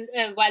 and even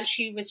while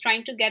she was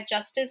trying to get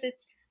justice,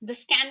 it's the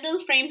scandal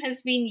frame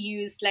has been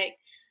used like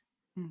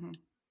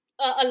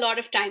a lot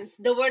of times,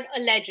 the word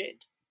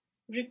alleged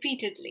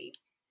repeatedly.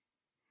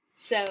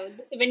 So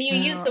when you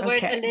use the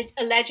word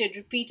alleged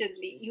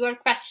repeatedly, you are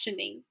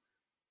questioning.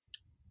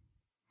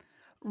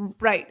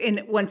 Right.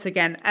 And once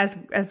again, as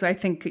I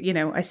think,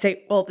 I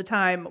say all the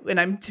time when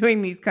I'm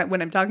doing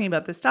when I'm talking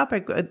about this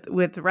topic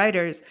with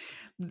writers,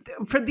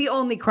 for the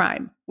only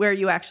crime where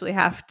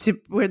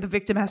where the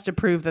victim has to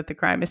prove that the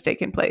crime has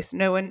taken place.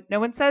 No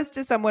one says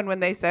to someone when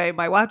they say,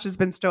 my watch has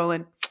been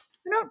stolen,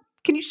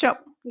 can you show?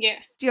 Yeah.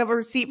 Do you have a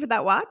receipt for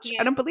that watch? Yeah.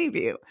 I don't believe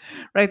you.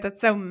 Right. That's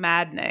so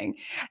maddening.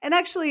 And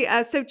actually,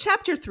 so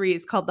chapter 3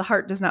 is called The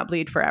Heart Does Not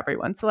Bleed for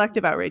Everyone,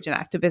 Selective Outrage and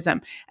Activism.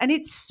 And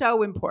it's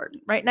so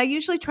important. Right. And I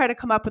usually try to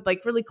come up with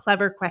like really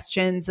clever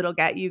questions that'll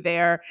get you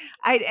there.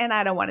 I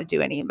don't want to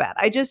do any of that.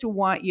 I just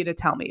want you to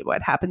tell me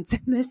what happens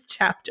in this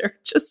chapter.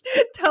 Just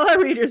tell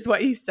our readers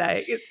what you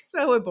say. It's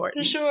so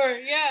important. Sure.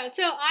 Yeah.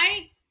 So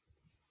I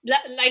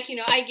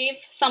gave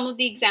some of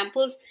the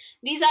examples.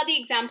 These are the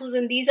examples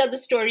and these are the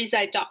stories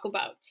I talk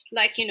about.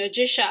 Like,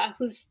 Jisha,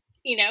 who's,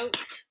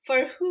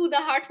 for who the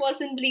heart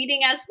wasn't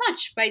bleeding as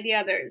much by the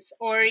others.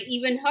 Or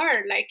even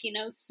her, like,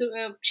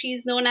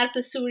 she's known as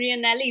the Surya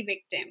Nelly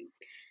victim.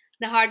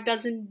 The heart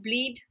doesn't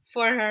bleed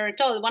for her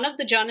at all. One of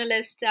the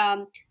journalists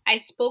I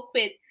spoke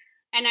with,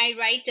 and I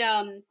write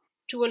about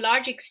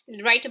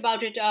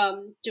it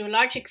to a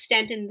large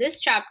extent in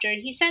this chapter,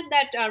 he said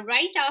that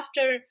right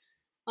after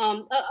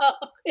a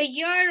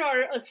year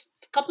or a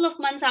couple of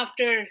months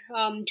after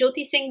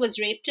Jyoti Singh was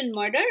raped and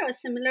murdered, a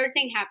similar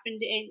thing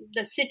happened in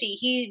the city.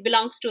 He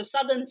belongs to a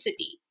southern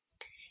city.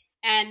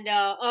 And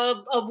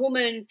a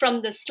woman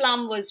from the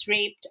slum was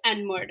raped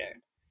and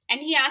murdered.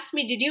 And he asked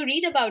me, did you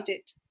read about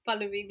it,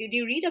 Pallavi? Did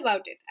you read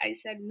about it? I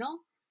said, no.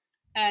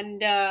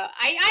 And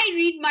I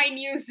read my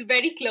news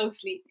very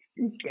closely.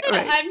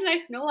 Right. I'm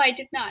like, no, I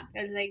did not.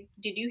 I was like,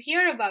 did you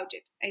hear about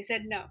it? I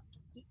said, no.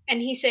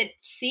 And he said,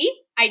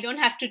 see, I don't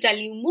have to tell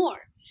you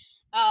more.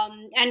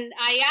 And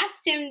I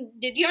asked him,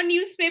 did your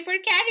newspaper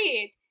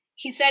carry it?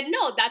 He said,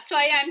 no, that's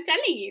why I'm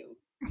telling you.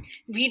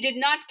 We did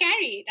not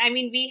carry it. I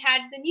mean, we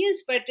had the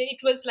news, but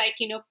it was like,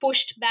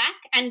 pushed back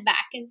and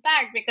back and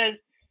back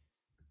because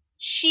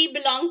she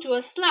belonged to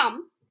a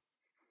slum.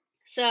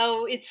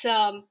 So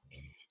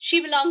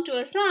she belonged to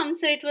a slum.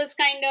 So it was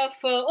kind of,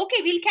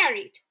 okay, we'll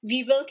carry it.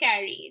 We will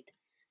carry it.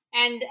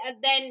 And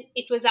then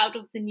it was out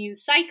of the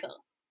news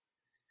cycle.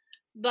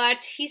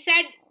 But he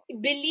said,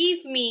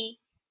 believe me,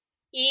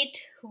 it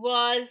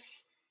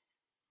was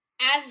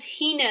as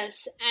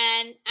heinous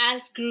and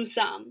as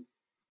gruesome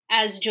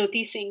as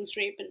Jyoti Singh's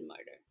rape and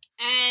murder.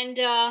 And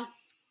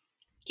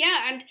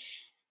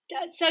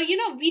so,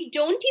 we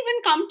don't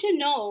even come to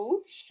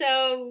know.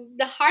 So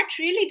the heart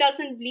really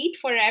doesn't bleed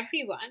for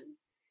everyone.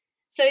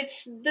 So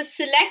it's the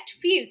select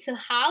few. So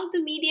how the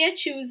media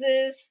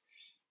chooses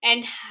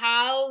and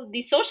how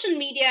the social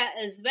media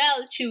as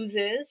well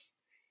chooses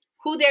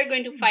who they're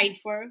going to fight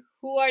for,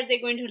 who are they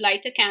going to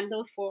light a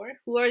candle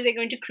for, who are they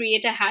going to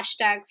create a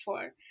hashtag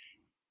for.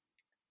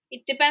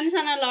 It depends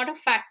on a lot of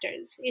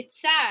factors. It's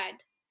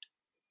sad.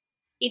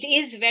 It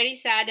is very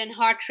sad and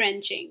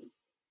heart-wrenching.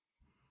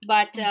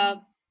 But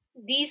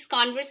these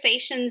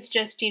conversations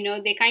just,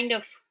 they kind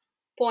of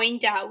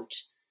point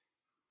out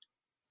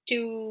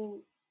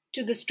to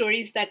the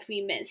stories that we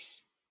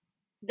miss,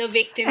 the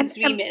victims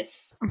we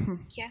miss.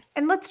 Yeah.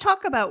 And let's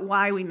talk about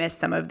why we miss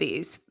some of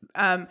these.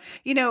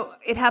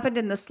 It happened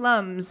in the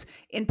slums.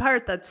 In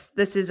part,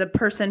 this is a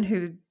person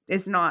who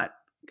is not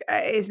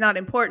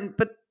important,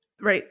 but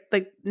right,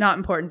 like not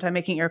important. I'm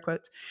making air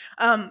quotes.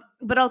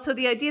 But also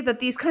the idea that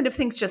these kind of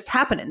things just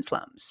happen in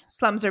slums.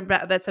 Slums are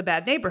bad. That's a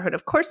bad neighborhood.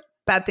 Of course,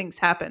 bad things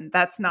happen.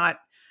 That's not.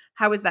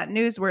 How is that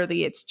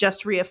newsworthy? It's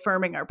just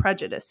reaffirming our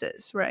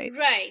prejudices, right?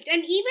 Right.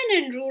 And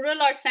even in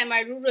rural or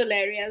semi-rural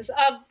areas,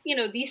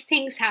 these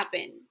things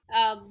happen.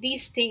 And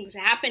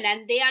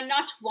they are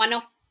not one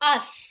of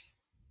us.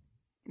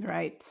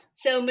 Right.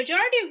 So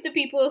majority of the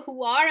people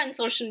who are on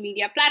social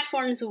media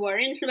platforms, who are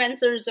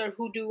influencers or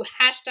who do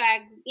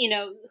hashtag,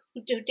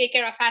 who take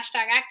care of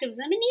hashtag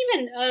activism, and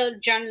even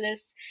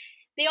journalists,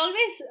 they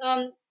always,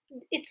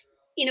 it's,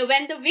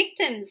 when the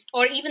victims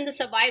or even the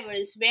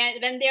survivors,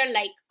 when they're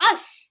like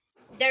us,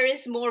 there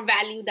is more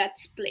value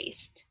that's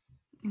placed.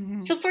 Mm-hmm.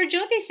 So for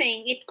Jyoti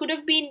Singh, it could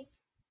have been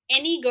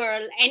any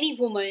girl, any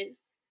woman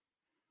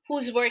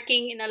who's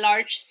working in a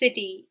large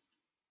city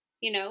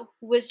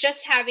was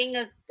just having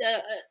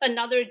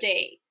another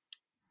day.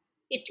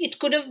 It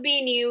could have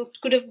been you,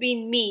 it could have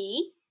been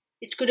me,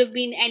 it could have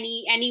been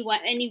any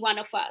one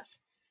of us.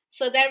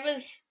 So there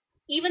was,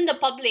 even the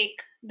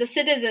public, the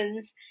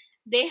citizens,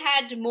 they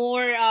had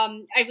more,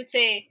 I would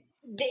say,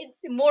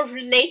 more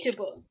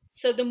relatable.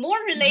 So the more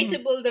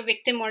relatable the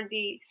victim or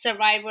the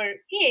survivor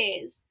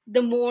is,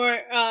 the more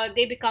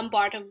they become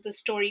part of the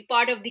story,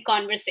 part of the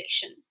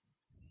conversation.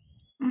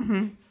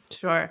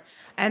 Sure.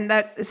 And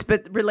that is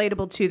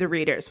relatable to the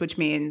readers, which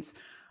means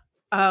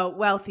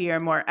wealthier,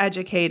 more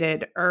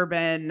educated,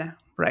 urban,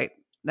 right?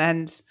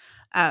 And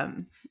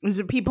is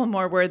it people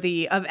more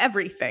worthy of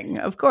everything,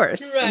 of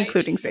course,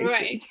 including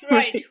safety.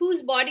 Right.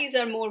 Whose bodies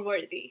are more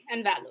worthy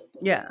and valuable.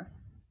 Yeah.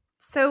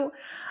 So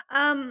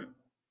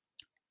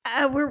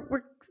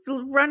we're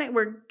running,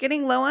 we're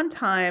getting low on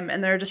time,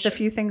 and there are just a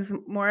few things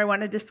more I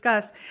want to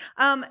discuss.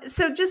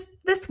 So just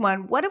this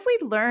one, what have we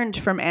learned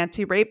from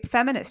anti-rape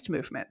feminist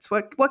movements?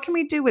 What can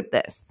we do with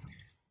this?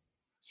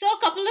 So a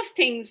couple of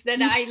things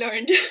that I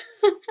learned.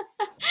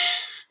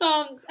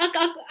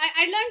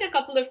 I learned a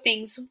couple of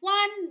things.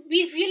 One,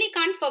 we really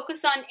can't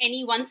focus on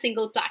any one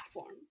single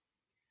platform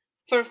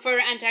for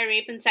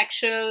anti-rape and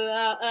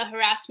sexual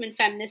harassment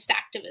feminist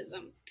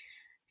activism.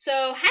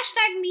 So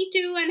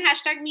 #MeToo and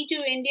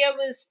 #MeTooIndia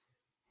was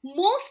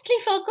mostly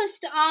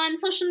focused on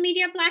social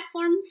media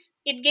platforms.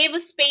 It gave a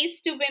space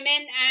to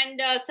women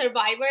and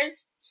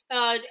survivors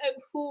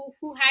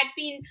who had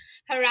been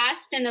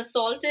harassed and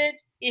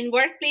assaulted in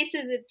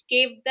workplaces. It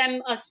gave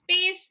them a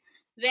space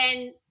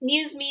when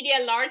news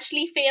media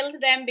largely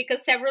failed them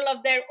because several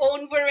of their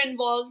own were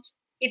involved.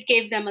 It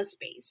gave them a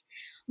space.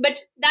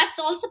 But that's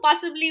also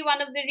possibly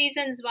one of the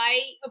reasons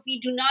why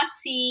we do not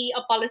see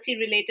a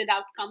policy-related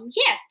outcome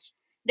yet.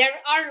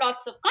 There are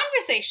lots of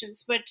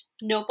conversations, but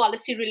no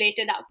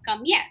policy-related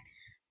outcome yet.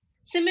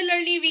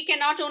 Similarly, we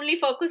cannot only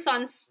focus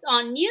on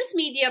news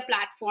media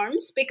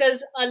platforms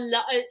because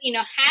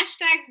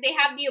hashtags, they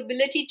have the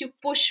ability to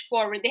push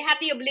forward. They have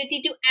the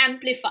ability to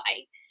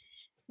amplify,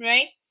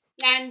 right?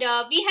 And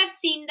we have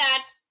seen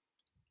that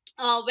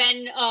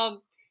when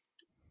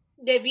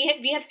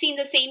we have seen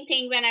the same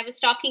thing when I was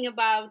talking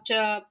about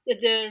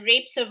the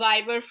rape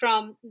survivor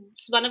from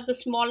one of the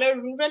smaller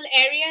rural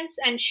areas,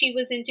 and she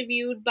was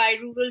interviewed by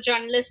rural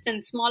journalists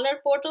and smaller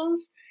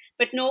portals,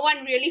 but no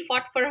one really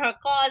fought for her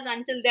cause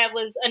until there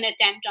was an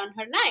attempt on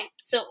her life.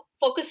 So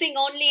focusing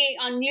only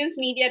on news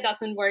media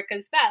doesn't work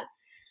as well.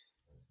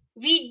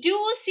 We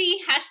do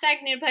see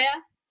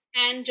 #Nirbhaya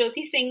and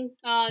Jyoti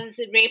Singh's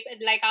rape,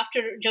 like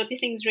after Jyoti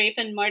Singh's rape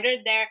and murder,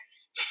 there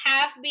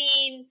have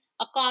been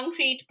a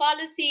concrete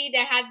policy,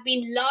 there have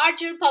been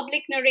larger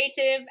public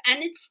narrative,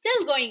 and it's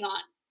still going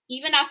on.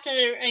 Even after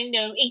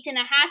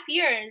 8.5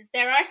 years,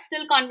 there are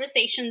still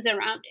conversations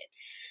around it.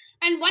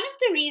 And one of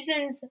the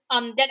reasons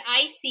that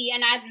I see,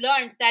 and I've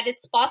learned that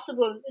it's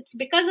possible, it's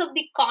because of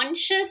the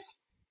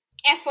conscious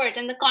effort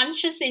and the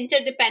conscious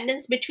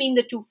interdependence between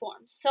the two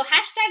forms. So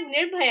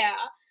 #Nirbhaya,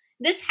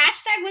 this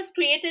hashtag was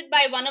created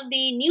by one of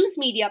the news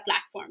media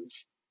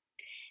platforms.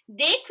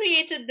 They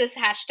created this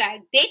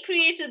hashtag, they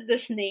created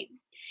this name.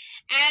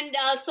 And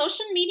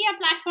social media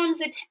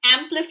platforms, it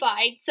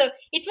amplified. So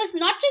it was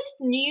not just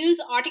news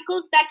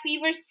articles that we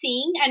were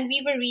seeing and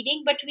we were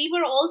reading, but we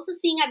were also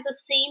seeing at the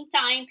same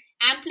time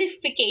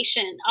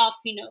amplification of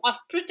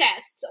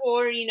protests,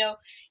 or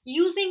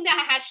using the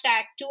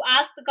hashtag to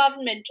ask the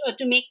government or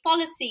to make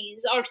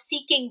policies or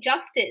seeking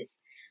justice.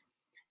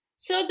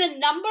 So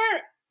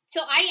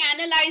I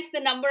analyzed the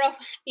number of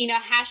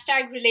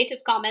hashtag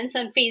related comments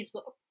on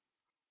Facebook,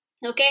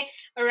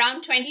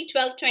 around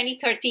 2012,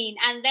 2013,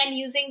 and then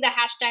using the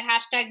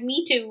hashtag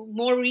 #MeToo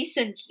more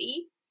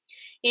recently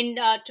in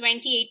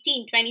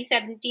 2018,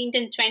 2017,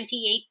 and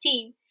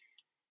 2018.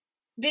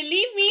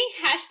 Believe me,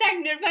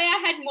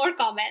 #Nirbhaya had more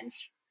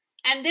comments.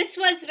 And this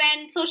was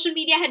when social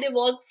media had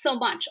evolved so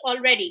much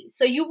already.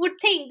 So you would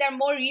think there are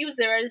more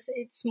users,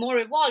 it's more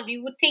evolved.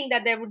 You would think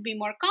that there would be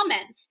more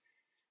comments.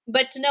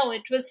 But no,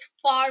 it was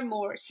far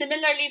more.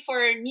 Similarly,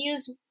 for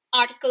news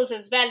articles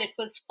as well, it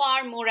was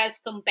far more as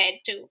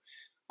compared to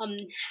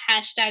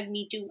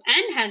 #MeToo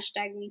and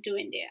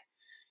 #MeTooIndia.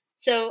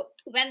 So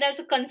when there's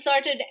a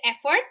concerted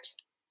effort,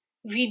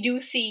 we do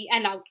see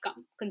an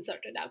outcome,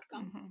 concerted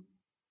outcome. Mm-hmm.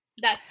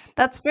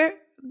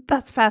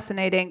 That's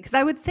fascinating, because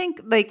I would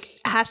think like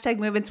hashtag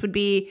movements would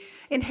be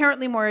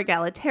inherently more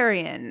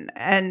egalitarian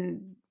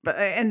and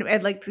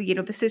like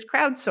this is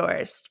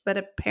crowdsourced, but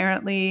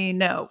apparently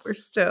no, we're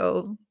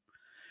still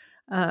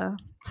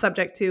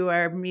subject to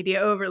our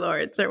media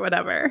overlords or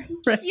whatever.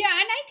 Right? Yeah,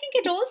 and I think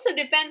it also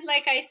depends,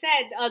 like I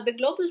said, the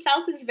global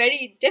south is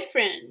very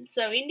different.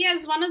 So India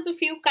is one of the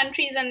few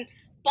countries, and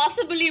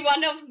possibly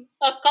one of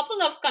a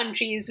couple of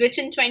countries, which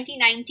in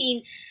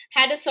 2019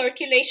 had a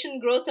circulation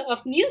growth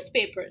of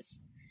newspapers,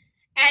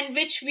 and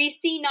which we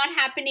see not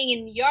happening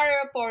in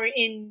Europe or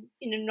in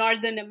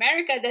Northern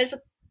America. There's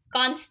a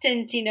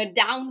constant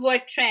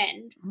downward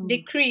trend,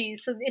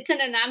 decrease. So it's an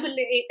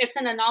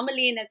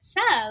anomaly in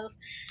itself.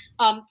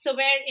 So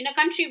where in a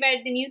country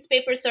where the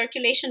newspaper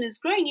circulation is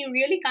growing, you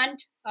really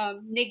can't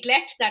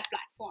neglect that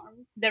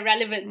platform, the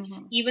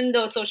relevance, even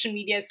though social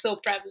media is so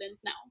prevalent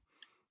now.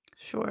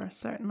 Sure,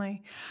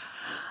 certainly.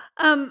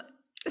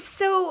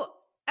 So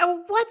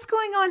what's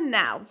going on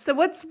now? So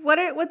what's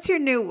your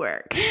new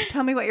work?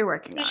 Tell me what you're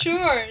working on.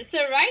 Sure. So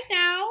right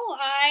now,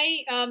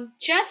 I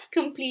just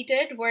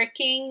completed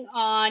working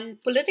on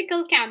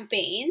political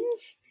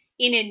campaigns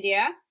in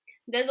India.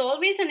 There's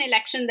always an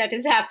election that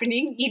is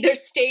happening, either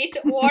state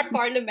or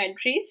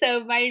parliamentary.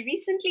 So my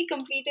recently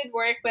completed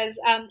work was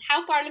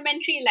how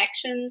parliamentary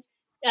elections,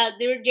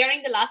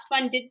 during the last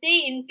one, did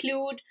they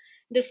include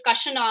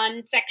discussion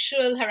on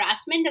sexual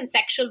harassment and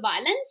sexual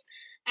violence?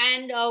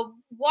 And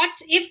what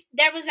if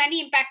there was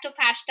any impact of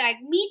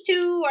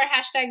 #MeToo or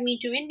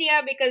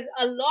 #MeTooIndia, because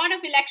a lot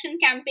of election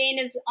campaign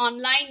is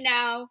online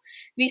now.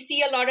 We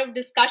see a lot of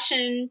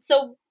discussion.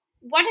 So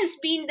what has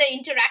been the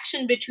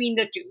interaction between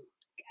the two?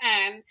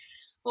 And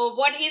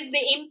what is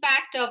the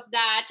impact of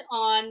that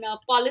on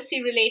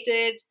policy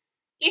related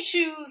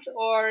issues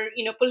or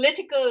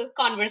political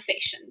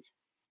conversations?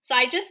 So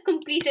I just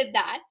completed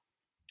that,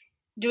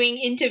 doing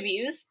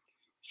interviews.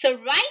 So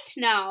right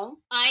now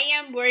I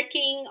am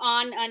working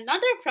on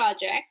another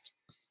project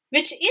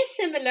which is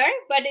similar,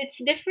 but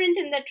it's different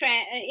in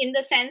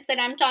the sense that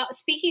I'm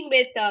speaking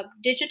with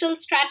digital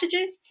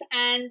strategists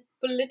and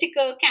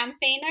political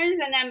campaigners,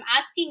 and I'm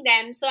asking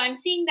them. So I'm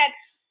seeing that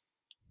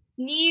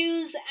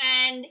news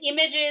and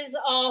images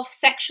of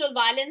sexual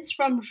violence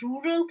from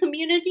rural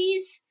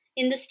communities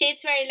in the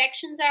states where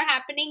elections are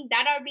happening,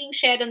 that are being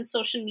shared on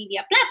social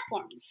media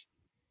platforms,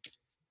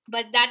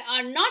 but that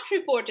are not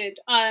reported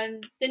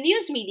on the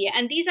news media.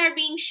 And these are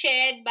being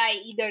shared by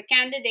either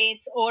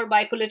candidates or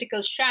by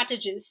political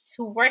strategists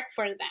who work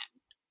for them.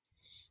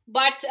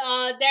 But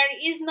there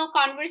is no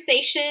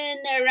conversation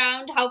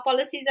around how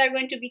policies are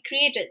going to be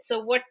created.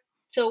 So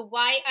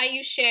why are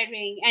you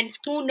sharing, and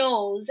who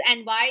knows,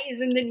 and why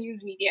isn't the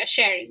news media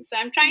sharing? So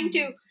I'm trying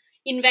to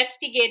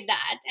investigate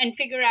that and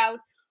figure out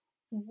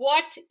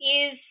what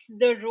is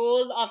the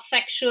role of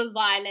sexual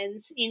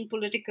violence in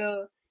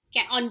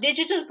on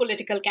digital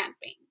political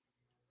campaign,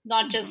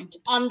 not just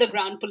on the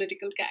ground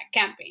political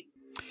campaign.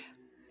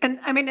 And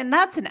I mean, and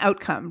that's an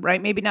outcome,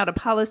 right? Maybe not a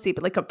policy,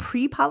 but like a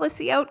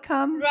pre-policy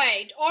outcome.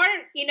 Right. Or,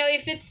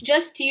 if it's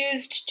just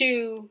used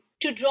to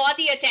draw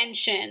the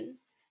attention,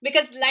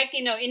 because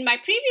in my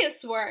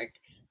previous work,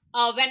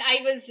 when I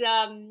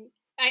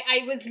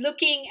was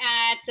looking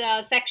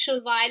at sexual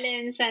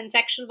violence and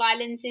sexual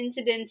violence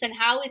incidents and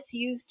how it's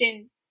used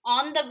in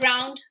on the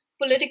ground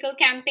political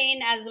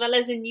campaign as well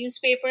as in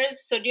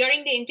newspapers. So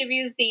during the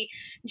interviews, the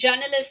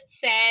journalists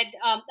said,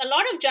 a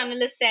lot of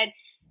journalists said,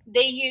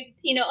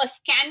 a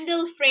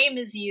scandal frame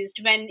is used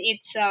when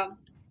it's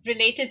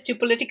related to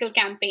political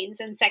campaigns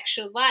and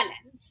sexual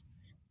violence.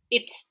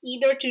 It's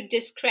either to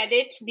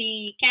discredit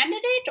the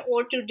candidate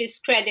or to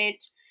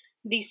discredit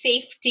the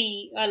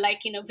safety,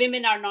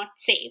 women are not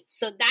safe.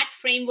 So that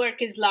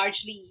framework is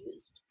largely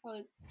used.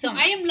 So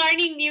I am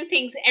learning new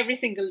things every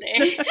single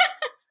day.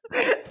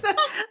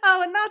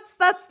 Oh, and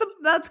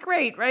that's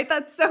great, right?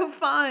 That's so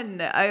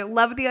fun. I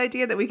love the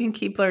idea that we can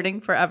keep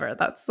learning forever.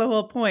 That's the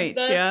whole point.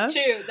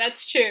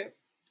 That's true.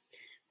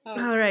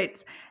 All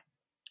right.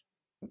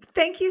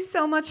 Thank you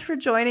so much for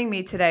joining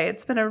me today.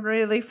 It's been a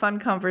really fun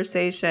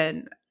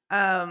conversation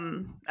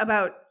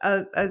about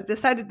a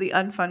decidedly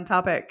unfun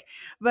topic,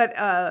 but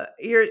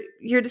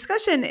your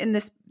discussion in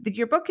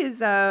your book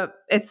is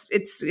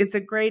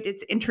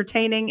it's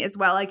entertaining as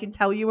well. I can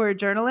tell you were a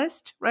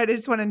journalist, right? I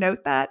just want to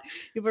note that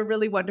you have a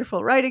really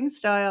wonderful writing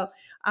style,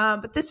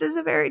 but this is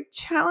a very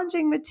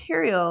challenging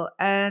material,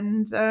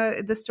 and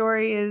the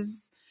story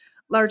is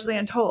largely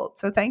untold.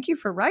 So thank you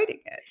for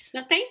writing it.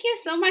 No, thank you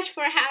so much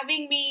for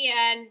having me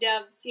and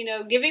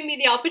giving me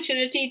the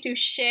opportunity to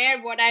share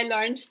what I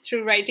learned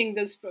through writing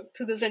this book,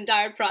 through this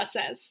entire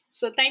process.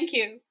 So thank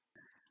you.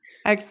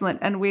 Excellent.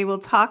 And we will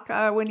talk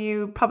when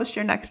you publish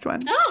your next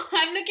one. Oh,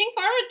 I'm looking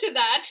forward to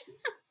that.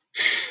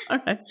 All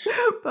right.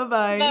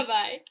 Bye-bye.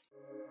 Bye-bye.